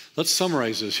 years. Let's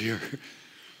summarize this here.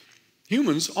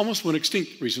 Humans almost went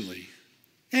extinct recently.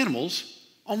 Animals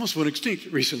almost went extinct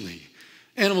recently.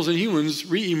 Animals and humans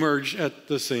re-emerged at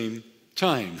the same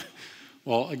time.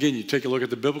 Well, again, you take a look at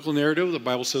the biblical narrative. The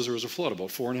Bible says there was a flood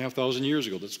about 4,500 years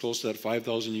ago. That's close to that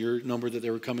 5,000 year number that they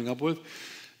were coming up with.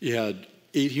 You had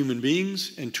 8 human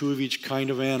beings and 2 of each kind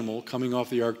of animal coming off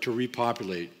the ark to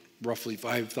repopulate roughly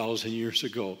 5,000 years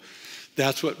ago.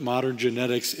 That's what modern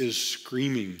genetics is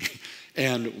screaming.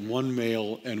 And 1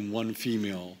 male and 1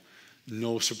 female.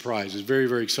 No surprise. It's very,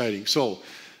 very exciting. So,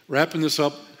 wrapping this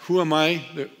up, who am I?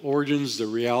 The origins, the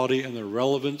reality, and the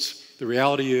relevance. The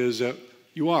reality is that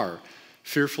you are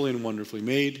fearfully and wonderfully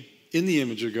made in the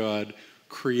image of God,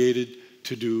 created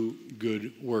to do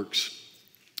good works.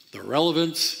 The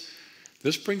relevance,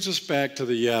 this brings us back to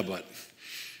the yeah but.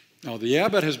 Now, the yeah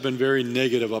but has been very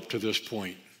negative up to this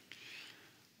point.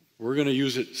 We're going to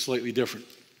use it slightly different.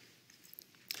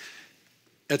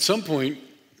 At some point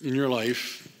in your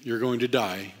life, you're going to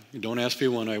die. Don't ask me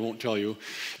when, I won't tell you.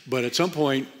 But at some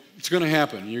point, it's going to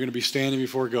happen. You're going to be standing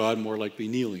before God, more likely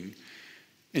kneeling.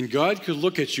 And God could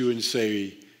look at you and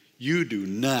say, you do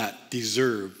not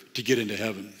deserve to get into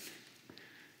heaven.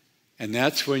 And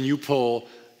that's when you pull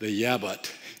the yeah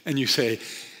but. And you say,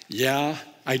 yeah,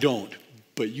 I don't.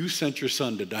 But you sent your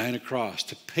son to die on a cross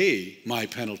to pay my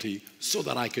penalty so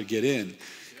that I could get in.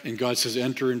 And God says,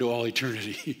 enter into all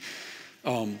eternity.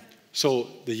 So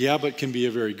the yeah but can be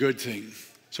a very good thing.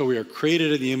 So we are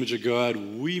created in the image of God.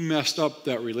 We messed up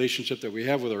that relationship that we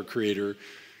have with our Creator.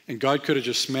 And God could have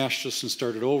just smashed us and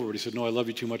started over. But he said, no, I love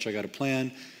you too much. I got a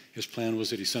plan. His plan was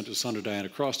that he sent his son to die on a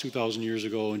cross 2,000 years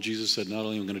ago. And Jesus said, not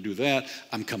only am I going to do that,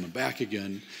 I'm coming back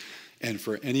again. And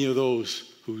for any of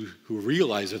those who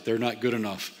realize that they're not good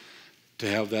enough to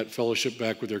have that fellowship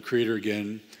back with their Creator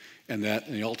again, and that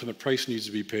the ultimate price needs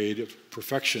to be paid of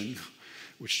perfection,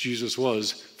 which Jesus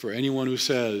was, for anyone who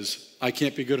says, I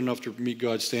can't be good enough to meet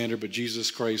God's standard, but Jesus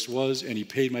Christ was, and he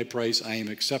paid my price. I am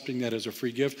accepting that as a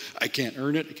free gift. I can't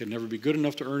earn it. I can never be good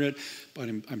enough to earn it, but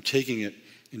I'm taking it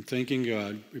and thanking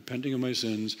God, repenting of my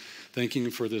sins, thanking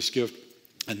him for this gift.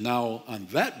 And now on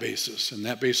that basis, and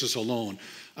that basis alone,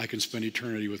 I can spend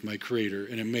eternity with my Creator.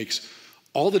 And it makes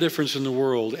all the difference in the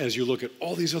world as you look at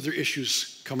all these other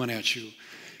issues coming at you.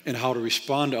 and how to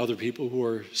respond to other people who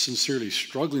are sincerely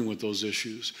struggling with those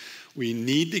issues. We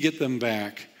need to get them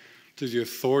back to the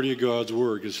authority of God's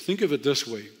word. Because think of it this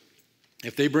way.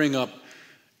 If they bring up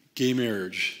gay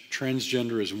marriage,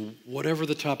 transgenderism, whatever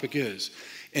the topic is,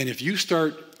 and if you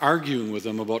start arguing with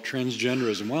them about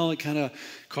transgenderism, well, it kind of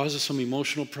causes some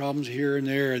emotional problems here and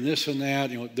there and this and that.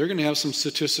 They're going to have some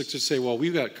statistics that say, well,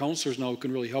 we've got counselors now who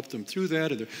can really help them through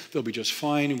that, and they'll be just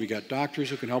fine, and we got doctors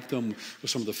who can help them with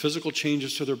some of the physical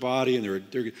changes to their body,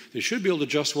 and they should be able to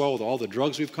adjust well with all the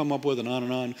drugs we've come up with, and on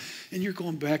and on. And you're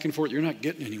going back and forth. You're not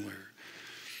getting anywhere.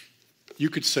 You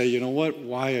could say, you know what,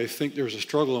 why I think there's a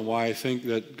struggle and why I think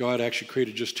that God actually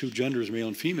created just two genders, male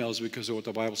and female, is because of what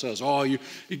the Bible says. Oh,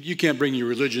 you can't bring your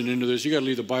religion into this. You got to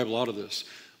leave the Bible out of this.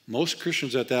 Most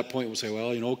Christians at that point will say, well,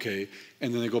 okay.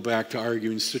 And then they go back to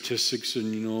arguing statistics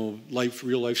and,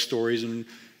 real life stories and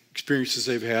experiences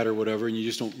they've had or whatever, and you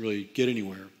just don't really get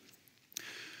anywhere.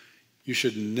 You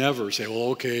should never say, well,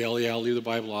 okay, I'll leave the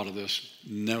Bible out of this.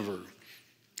 Never.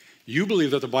 You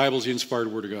believe that the Bible is the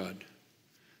inspired word of God.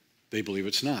 They believe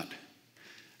it's not.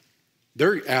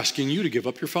 They're asking you to give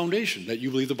up your foundation, that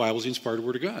you believe the Bible is the inspired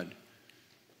word of God.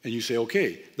 And you say,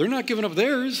 okay. They're not giving up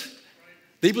theirs.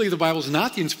 They believe the Bible is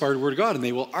not the inspired word of God, and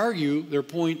they will argue their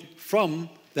point from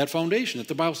that foundation, that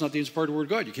the Bible is not the inspired word of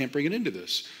God. You can't bring it into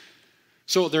this.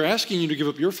 So they're asking you to give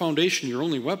up your foundation, your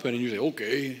only weapon, and you say,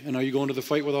 okay, and now you go into the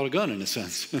fight without a gun, in a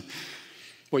sense.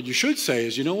 What you should say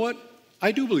is, you know what?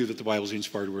 I do believe that the Bible is the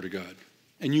inspired word of God,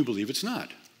 and you believe it's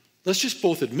not. Let's just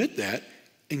both admit that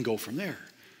and go from there.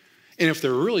 And if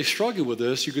they're really struggling with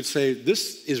this, you could say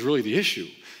this is really the issue.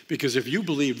 Because if you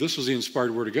believe this was the inspired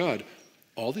word of God,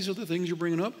 all these other things you're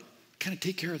bringing up kind of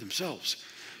take care of themselves.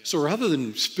 So rather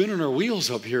than spinning our wheels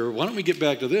up here, why don't we get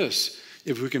back to this?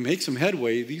 If we can make some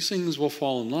headway, these things will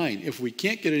fall in line. If we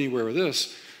can't get anywhere with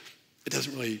this, it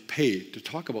doesn't really pay to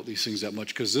talk about these things that much,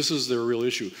 because this is their real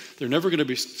issue. They're never going to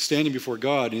be standing before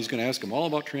God and he's going to ask them all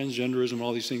about transgenderism and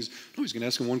all these things. No, he's going to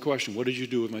ask them one question: what did you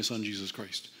do with my son Jesus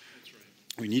Christ? That's right.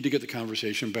 We need to get the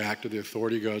conversation back to the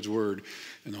authority of God's word,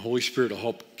 and the Holy Spirit will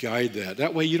help guide that.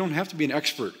 That way you don't have to be an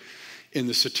expert in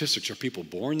the statistics. Are people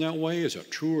born that way? Is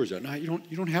that true or is that not? You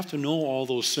don't have to know all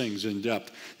those things in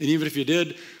depth. And even if you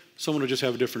did, someone would just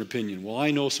have a different opinion. Well,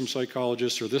 I know some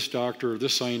psychologists or this doctor or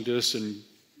this scientist, and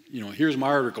here's my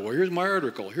article. Well, here's my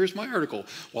article. Here's my article.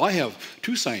 Well, I have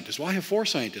 2 scientists. Well, I have 4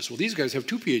 scientists. Well, these guys have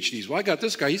 2 PhDs. Well, I got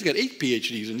this guy. He's got 8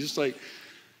 PhDs. And just like,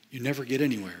 you never get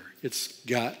anywhere. It's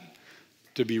got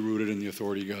to be rooted in the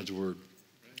authority of God's word,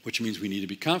 which means we need to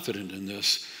be confident in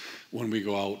this when we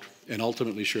go out and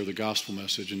ultimately share the gospel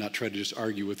message, and not try to just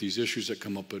argue with these issues that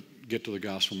come up, but get to the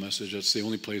gospel message. That's the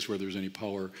only place where there's any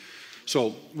power.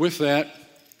 So with that,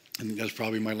 and that's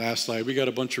probably my last slide. We got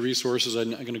a bunch of resources.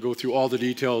 I'm not going to go through all the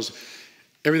details.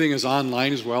 Everything is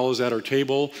online as well as at our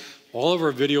table. All of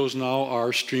our videos now are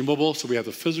streamable. So we have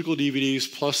the physical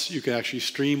DVDs, plus you can actually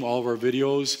stream all of our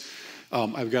videos.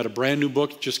 I've got a brand new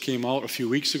book that just came out a few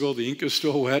weeks ago. The ink is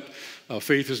still wet.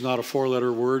 Faith is not a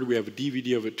 4-letter word. We have a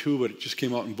DVD of it too, but it just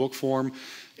came out in book form.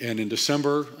 And in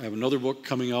December, I have another book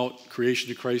coming out, Creation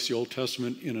to Christ, the Old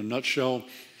Testament in a Nutshell.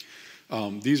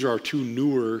 These are our 2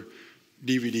 newer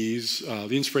DVDs.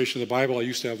 The Inspiration of the Bible, I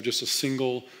used to have just a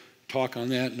single talk on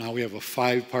that. Now we have a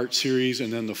 5-part series,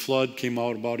 and then The Flood came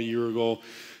out about a year ago.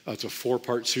 It's a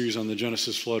 4-part series on the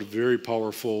Genesis flood. Very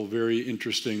powerful, very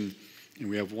interesting. And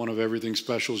we have One of Everything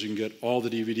specials. You can get all the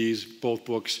DVDs, both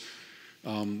books,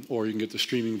 or you can get the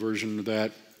streaming version of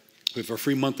that. We have our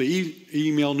free monthly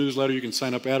email newsletter. You can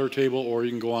sign up at our table, or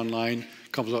you can go online.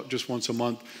 It comes out just once a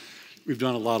month. We've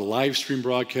done a lot of live stream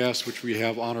broadcasts, which we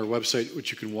have on our website,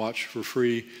 which you can watch for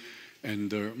free. And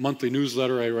the monthly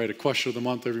newsletter, I write a question of the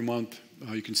month every month.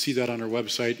 You can see that on our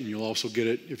website, and you'll also get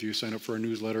it if you sign up for our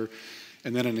newsletter.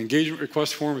 And then an engagement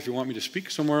request form if you want me to speak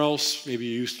somewhere else. Maybe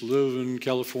you used to live in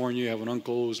California, you have an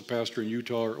uncle who's a pastor in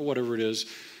Utah, or whatever it is.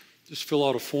 Just fill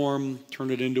out a form,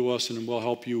 turn it into us, and we'll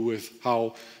help you with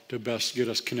how to best get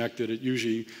us connected. It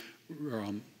usually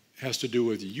has to do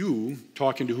with you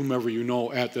talking to whomever you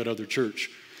know at that other church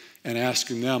and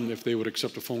asking them if they would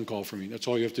accept a phone call from me. That's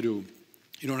all you have to do.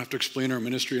 You don't have to explain our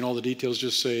ministry and all the details.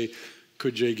 Just say,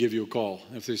 could Jay give you a call?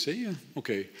 And if they say, yeah,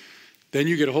 okay. Then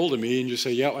you get a hold of me and you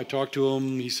say, yeah, I talked to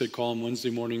him. He said call him Wednesday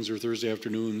mornings or Thursday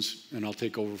afternoons, and I'll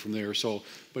take over from there. So,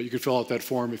 but you can fill out that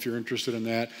form if you're interested in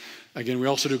that. Again, we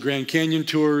also do Grand Canyon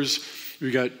tours.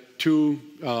 We got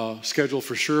 2 scheduled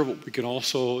for sure, but we can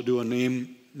also do a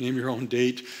name your own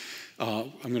date.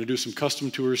 I'm going to do some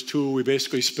custom tours too. We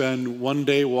basically spend 1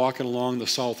 day walking along the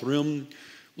South Rim,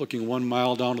 looking 1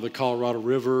 mile down to the Colorado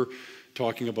River,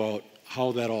 talking about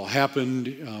how that all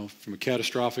happened from a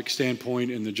catastrophic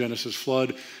standpoint in the Genesis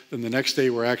flood. Then the next day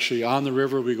we're actually on the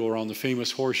river. We go around the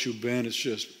famous Horseshoe Bend. It's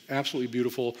just absolutely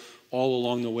beautiful all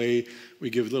along the way. We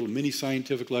give little mini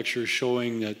scientific lectures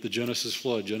showing that the Genesis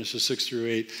flood, Genesis 6 through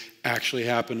 8, actually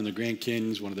happened in the Grand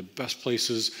Canyon. It's one of the best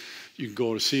places you can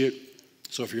go to see it.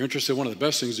 So if you're interested, one of the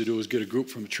best things to do is get a group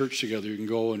from a church together. You can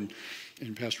go and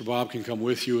Pastor Bob can come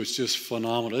with you. It's just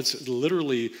phenomenal. It's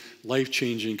literally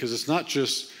life-changing because it's not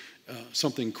just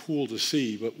something cool to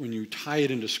see, but when you tie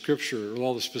it into Scripture,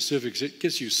 all the specifics, it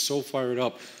gets you so fired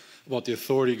up about the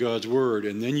authority of God's Word.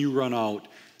 And then you run out,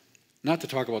 not to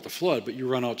talk about the flood, but you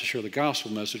run out to share the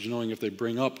gospel message, knowing if they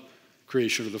bring up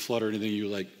creation or the flood or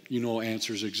anything,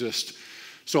 answers exist.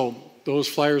 So those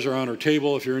flyers are on our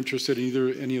table if you're interested in either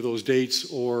any of those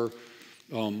dates or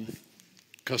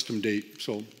custom date.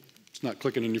 So it's not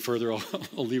clicking any further. I'll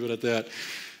leave it at that.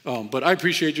 But I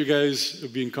appreciate you guys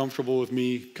being comfortable with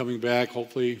me coming back.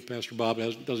 Hopefully Pastor Bob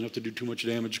doesn't have to do too much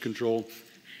damage control.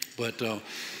 But I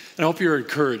hope you're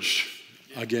encouraged,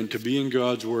 again, to be in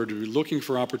God's Word, to be looking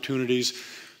for opportunities.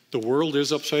 The world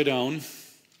is upside down.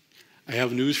 I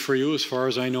have news for you. As far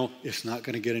as I know, it's not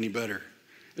going to get any better.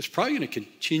 It's probably going to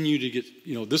continue to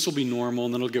get, this will be normal,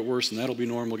 and then it'll get worse, and that'll be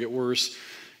normal, get worse.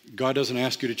 God doesn't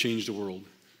ask you to change the world.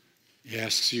 He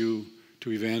asks you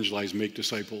to evangelize, make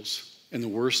disciples. And the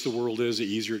worse the world is, the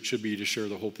easier it should be to share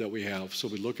the hope that we have. So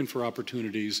we're looking for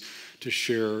opportunities to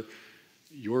share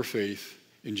your faith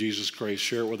in Jesus Christ.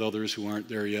 Share it with others who aren't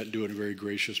there yet. Do it in a very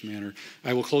gracious manner.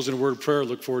 I will close in a word of prayer.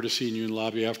 Look forward to seeing you in the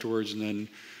lobby afterwards and then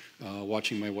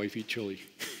watching my wife eat chili.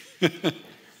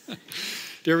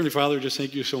 Dear Heavenly Father, just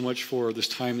thank you so much for this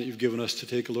time that you've given us to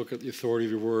take a look at the authority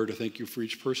of your word. I thank you for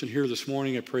each person here this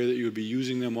morning. I pray that you would be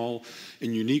using them all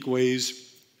in unique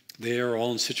ways. They are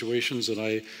all in situations that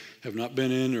I have not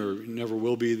been in or never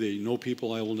will be. They know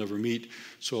people I will never meet.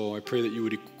 So I pray that you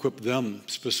would equip them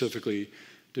specifically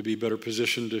to be better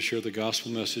positioned to share the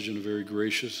gospel message in a very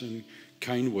gracious and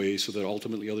kind way so that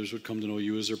ultimately others would come to know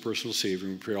you as their personal Savior.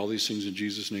 And we pray all these things in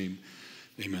Jesus' name.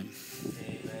 Amen.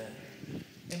 Amen.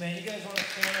 Amen. You guys want to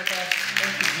stand with us?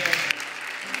 Thank you, Jim.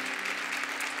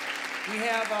 We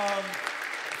have,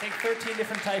 I think, 13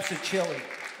 different types of chili.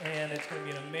 And it's going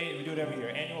to be an amazing, we do it every year,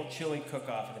 annual chili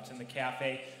cook-off, and it's in the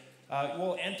cafe.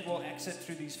 We'll exit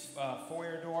through these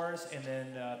foyer doors, and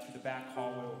then through the back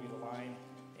hallway will be the line,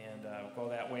 and we'll go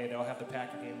that way. They'll have the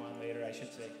Packer game on later, I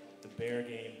should say, the Bear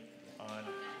game on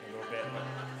in a little bit.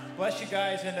 But bless you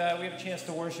guys, and we have a chance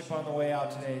to worship on the way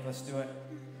out today. Let's do it.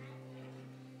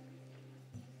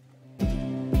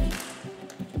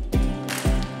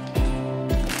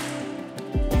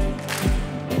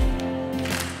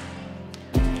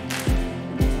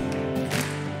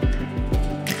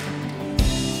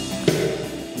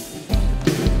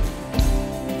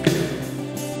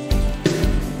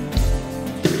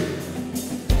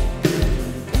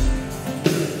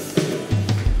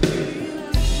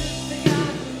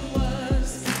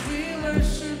 We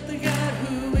worship the God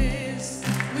who is.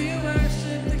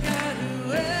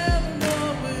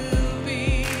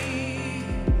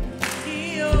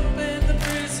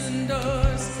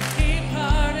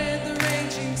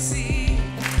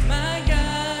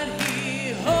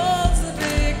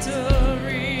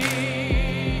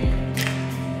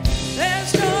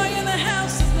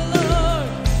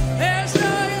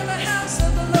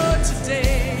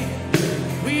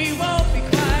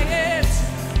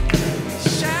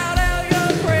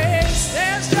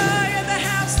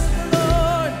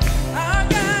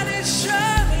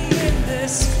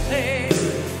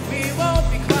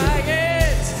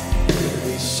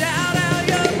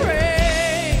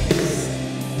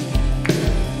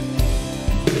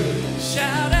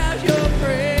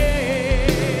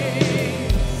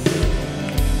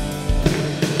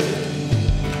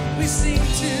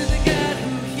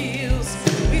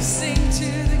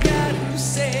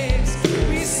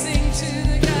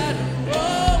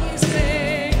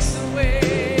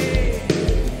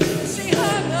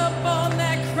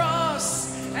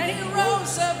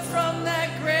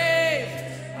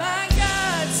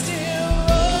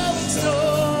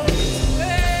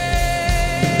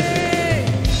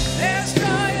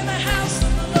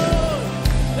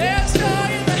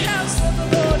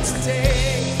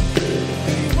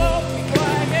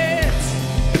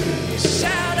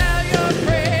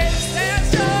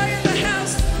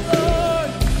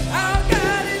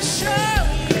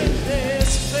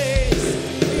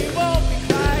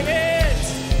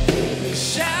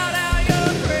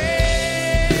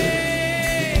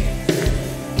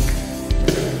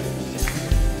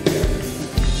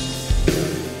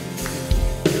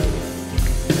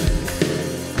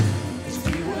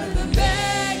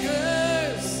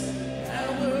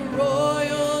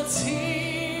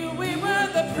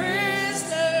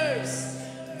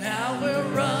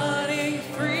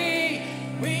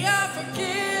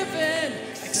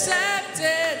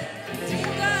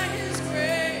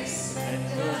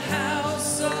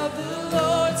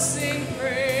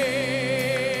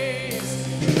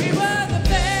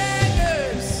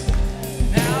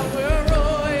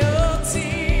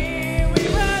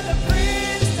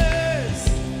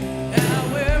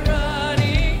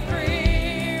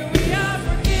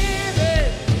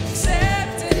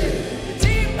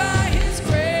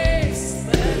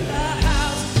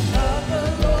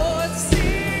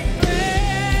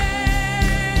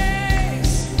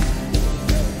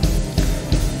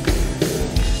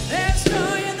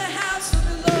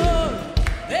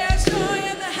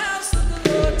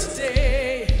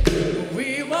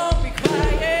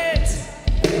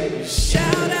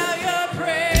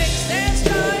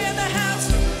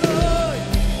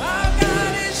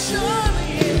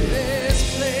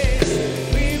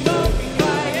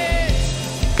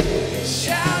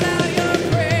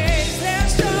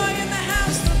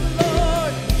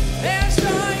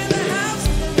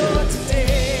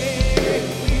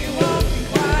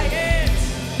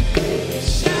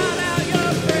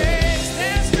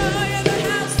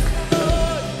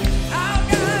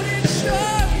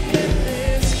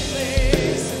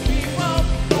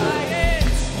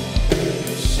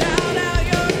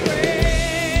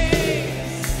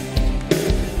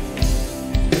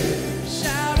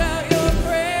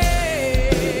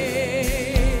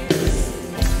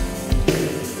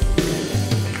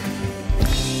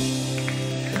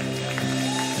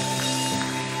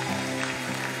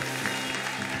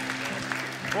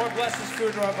 bless this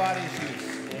food to our body's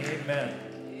use.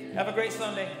 Amen. Have a great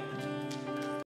Sunday.